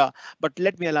 Deborah. But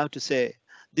let me allow to say,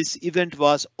 this event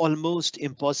was almost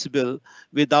impossible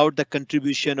without the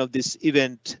contribution of this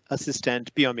event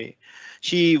assistant, Piomi.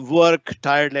 She worked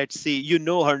tired. Let's see, you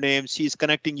know her name. She's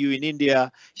connecting you in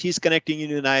India. She's connecting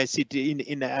you in ICT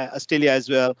in Australia as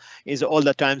well. Is all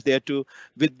the times there too.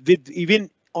 With even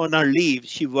on her leave,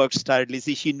 she works tirelessly.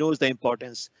 See, she knows the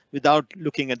importance without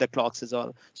looking at the clocks as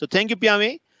well. So thank you,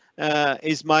 Piyami.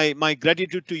 Is my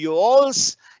gratitude to you all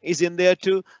is in there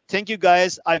too. Thank you,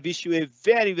 guys. I wish you a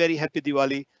very, very happy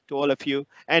Diwali to all of you.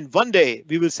 And one day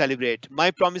we will celebrate.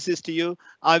 My promise is to you,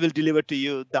 I will deliver to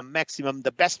you the maximum,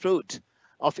 the best fruit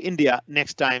of India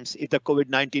next times if the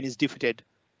COVID-19 is defeated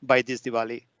by this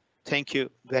Diwali. Thank you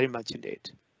very much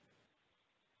indeed.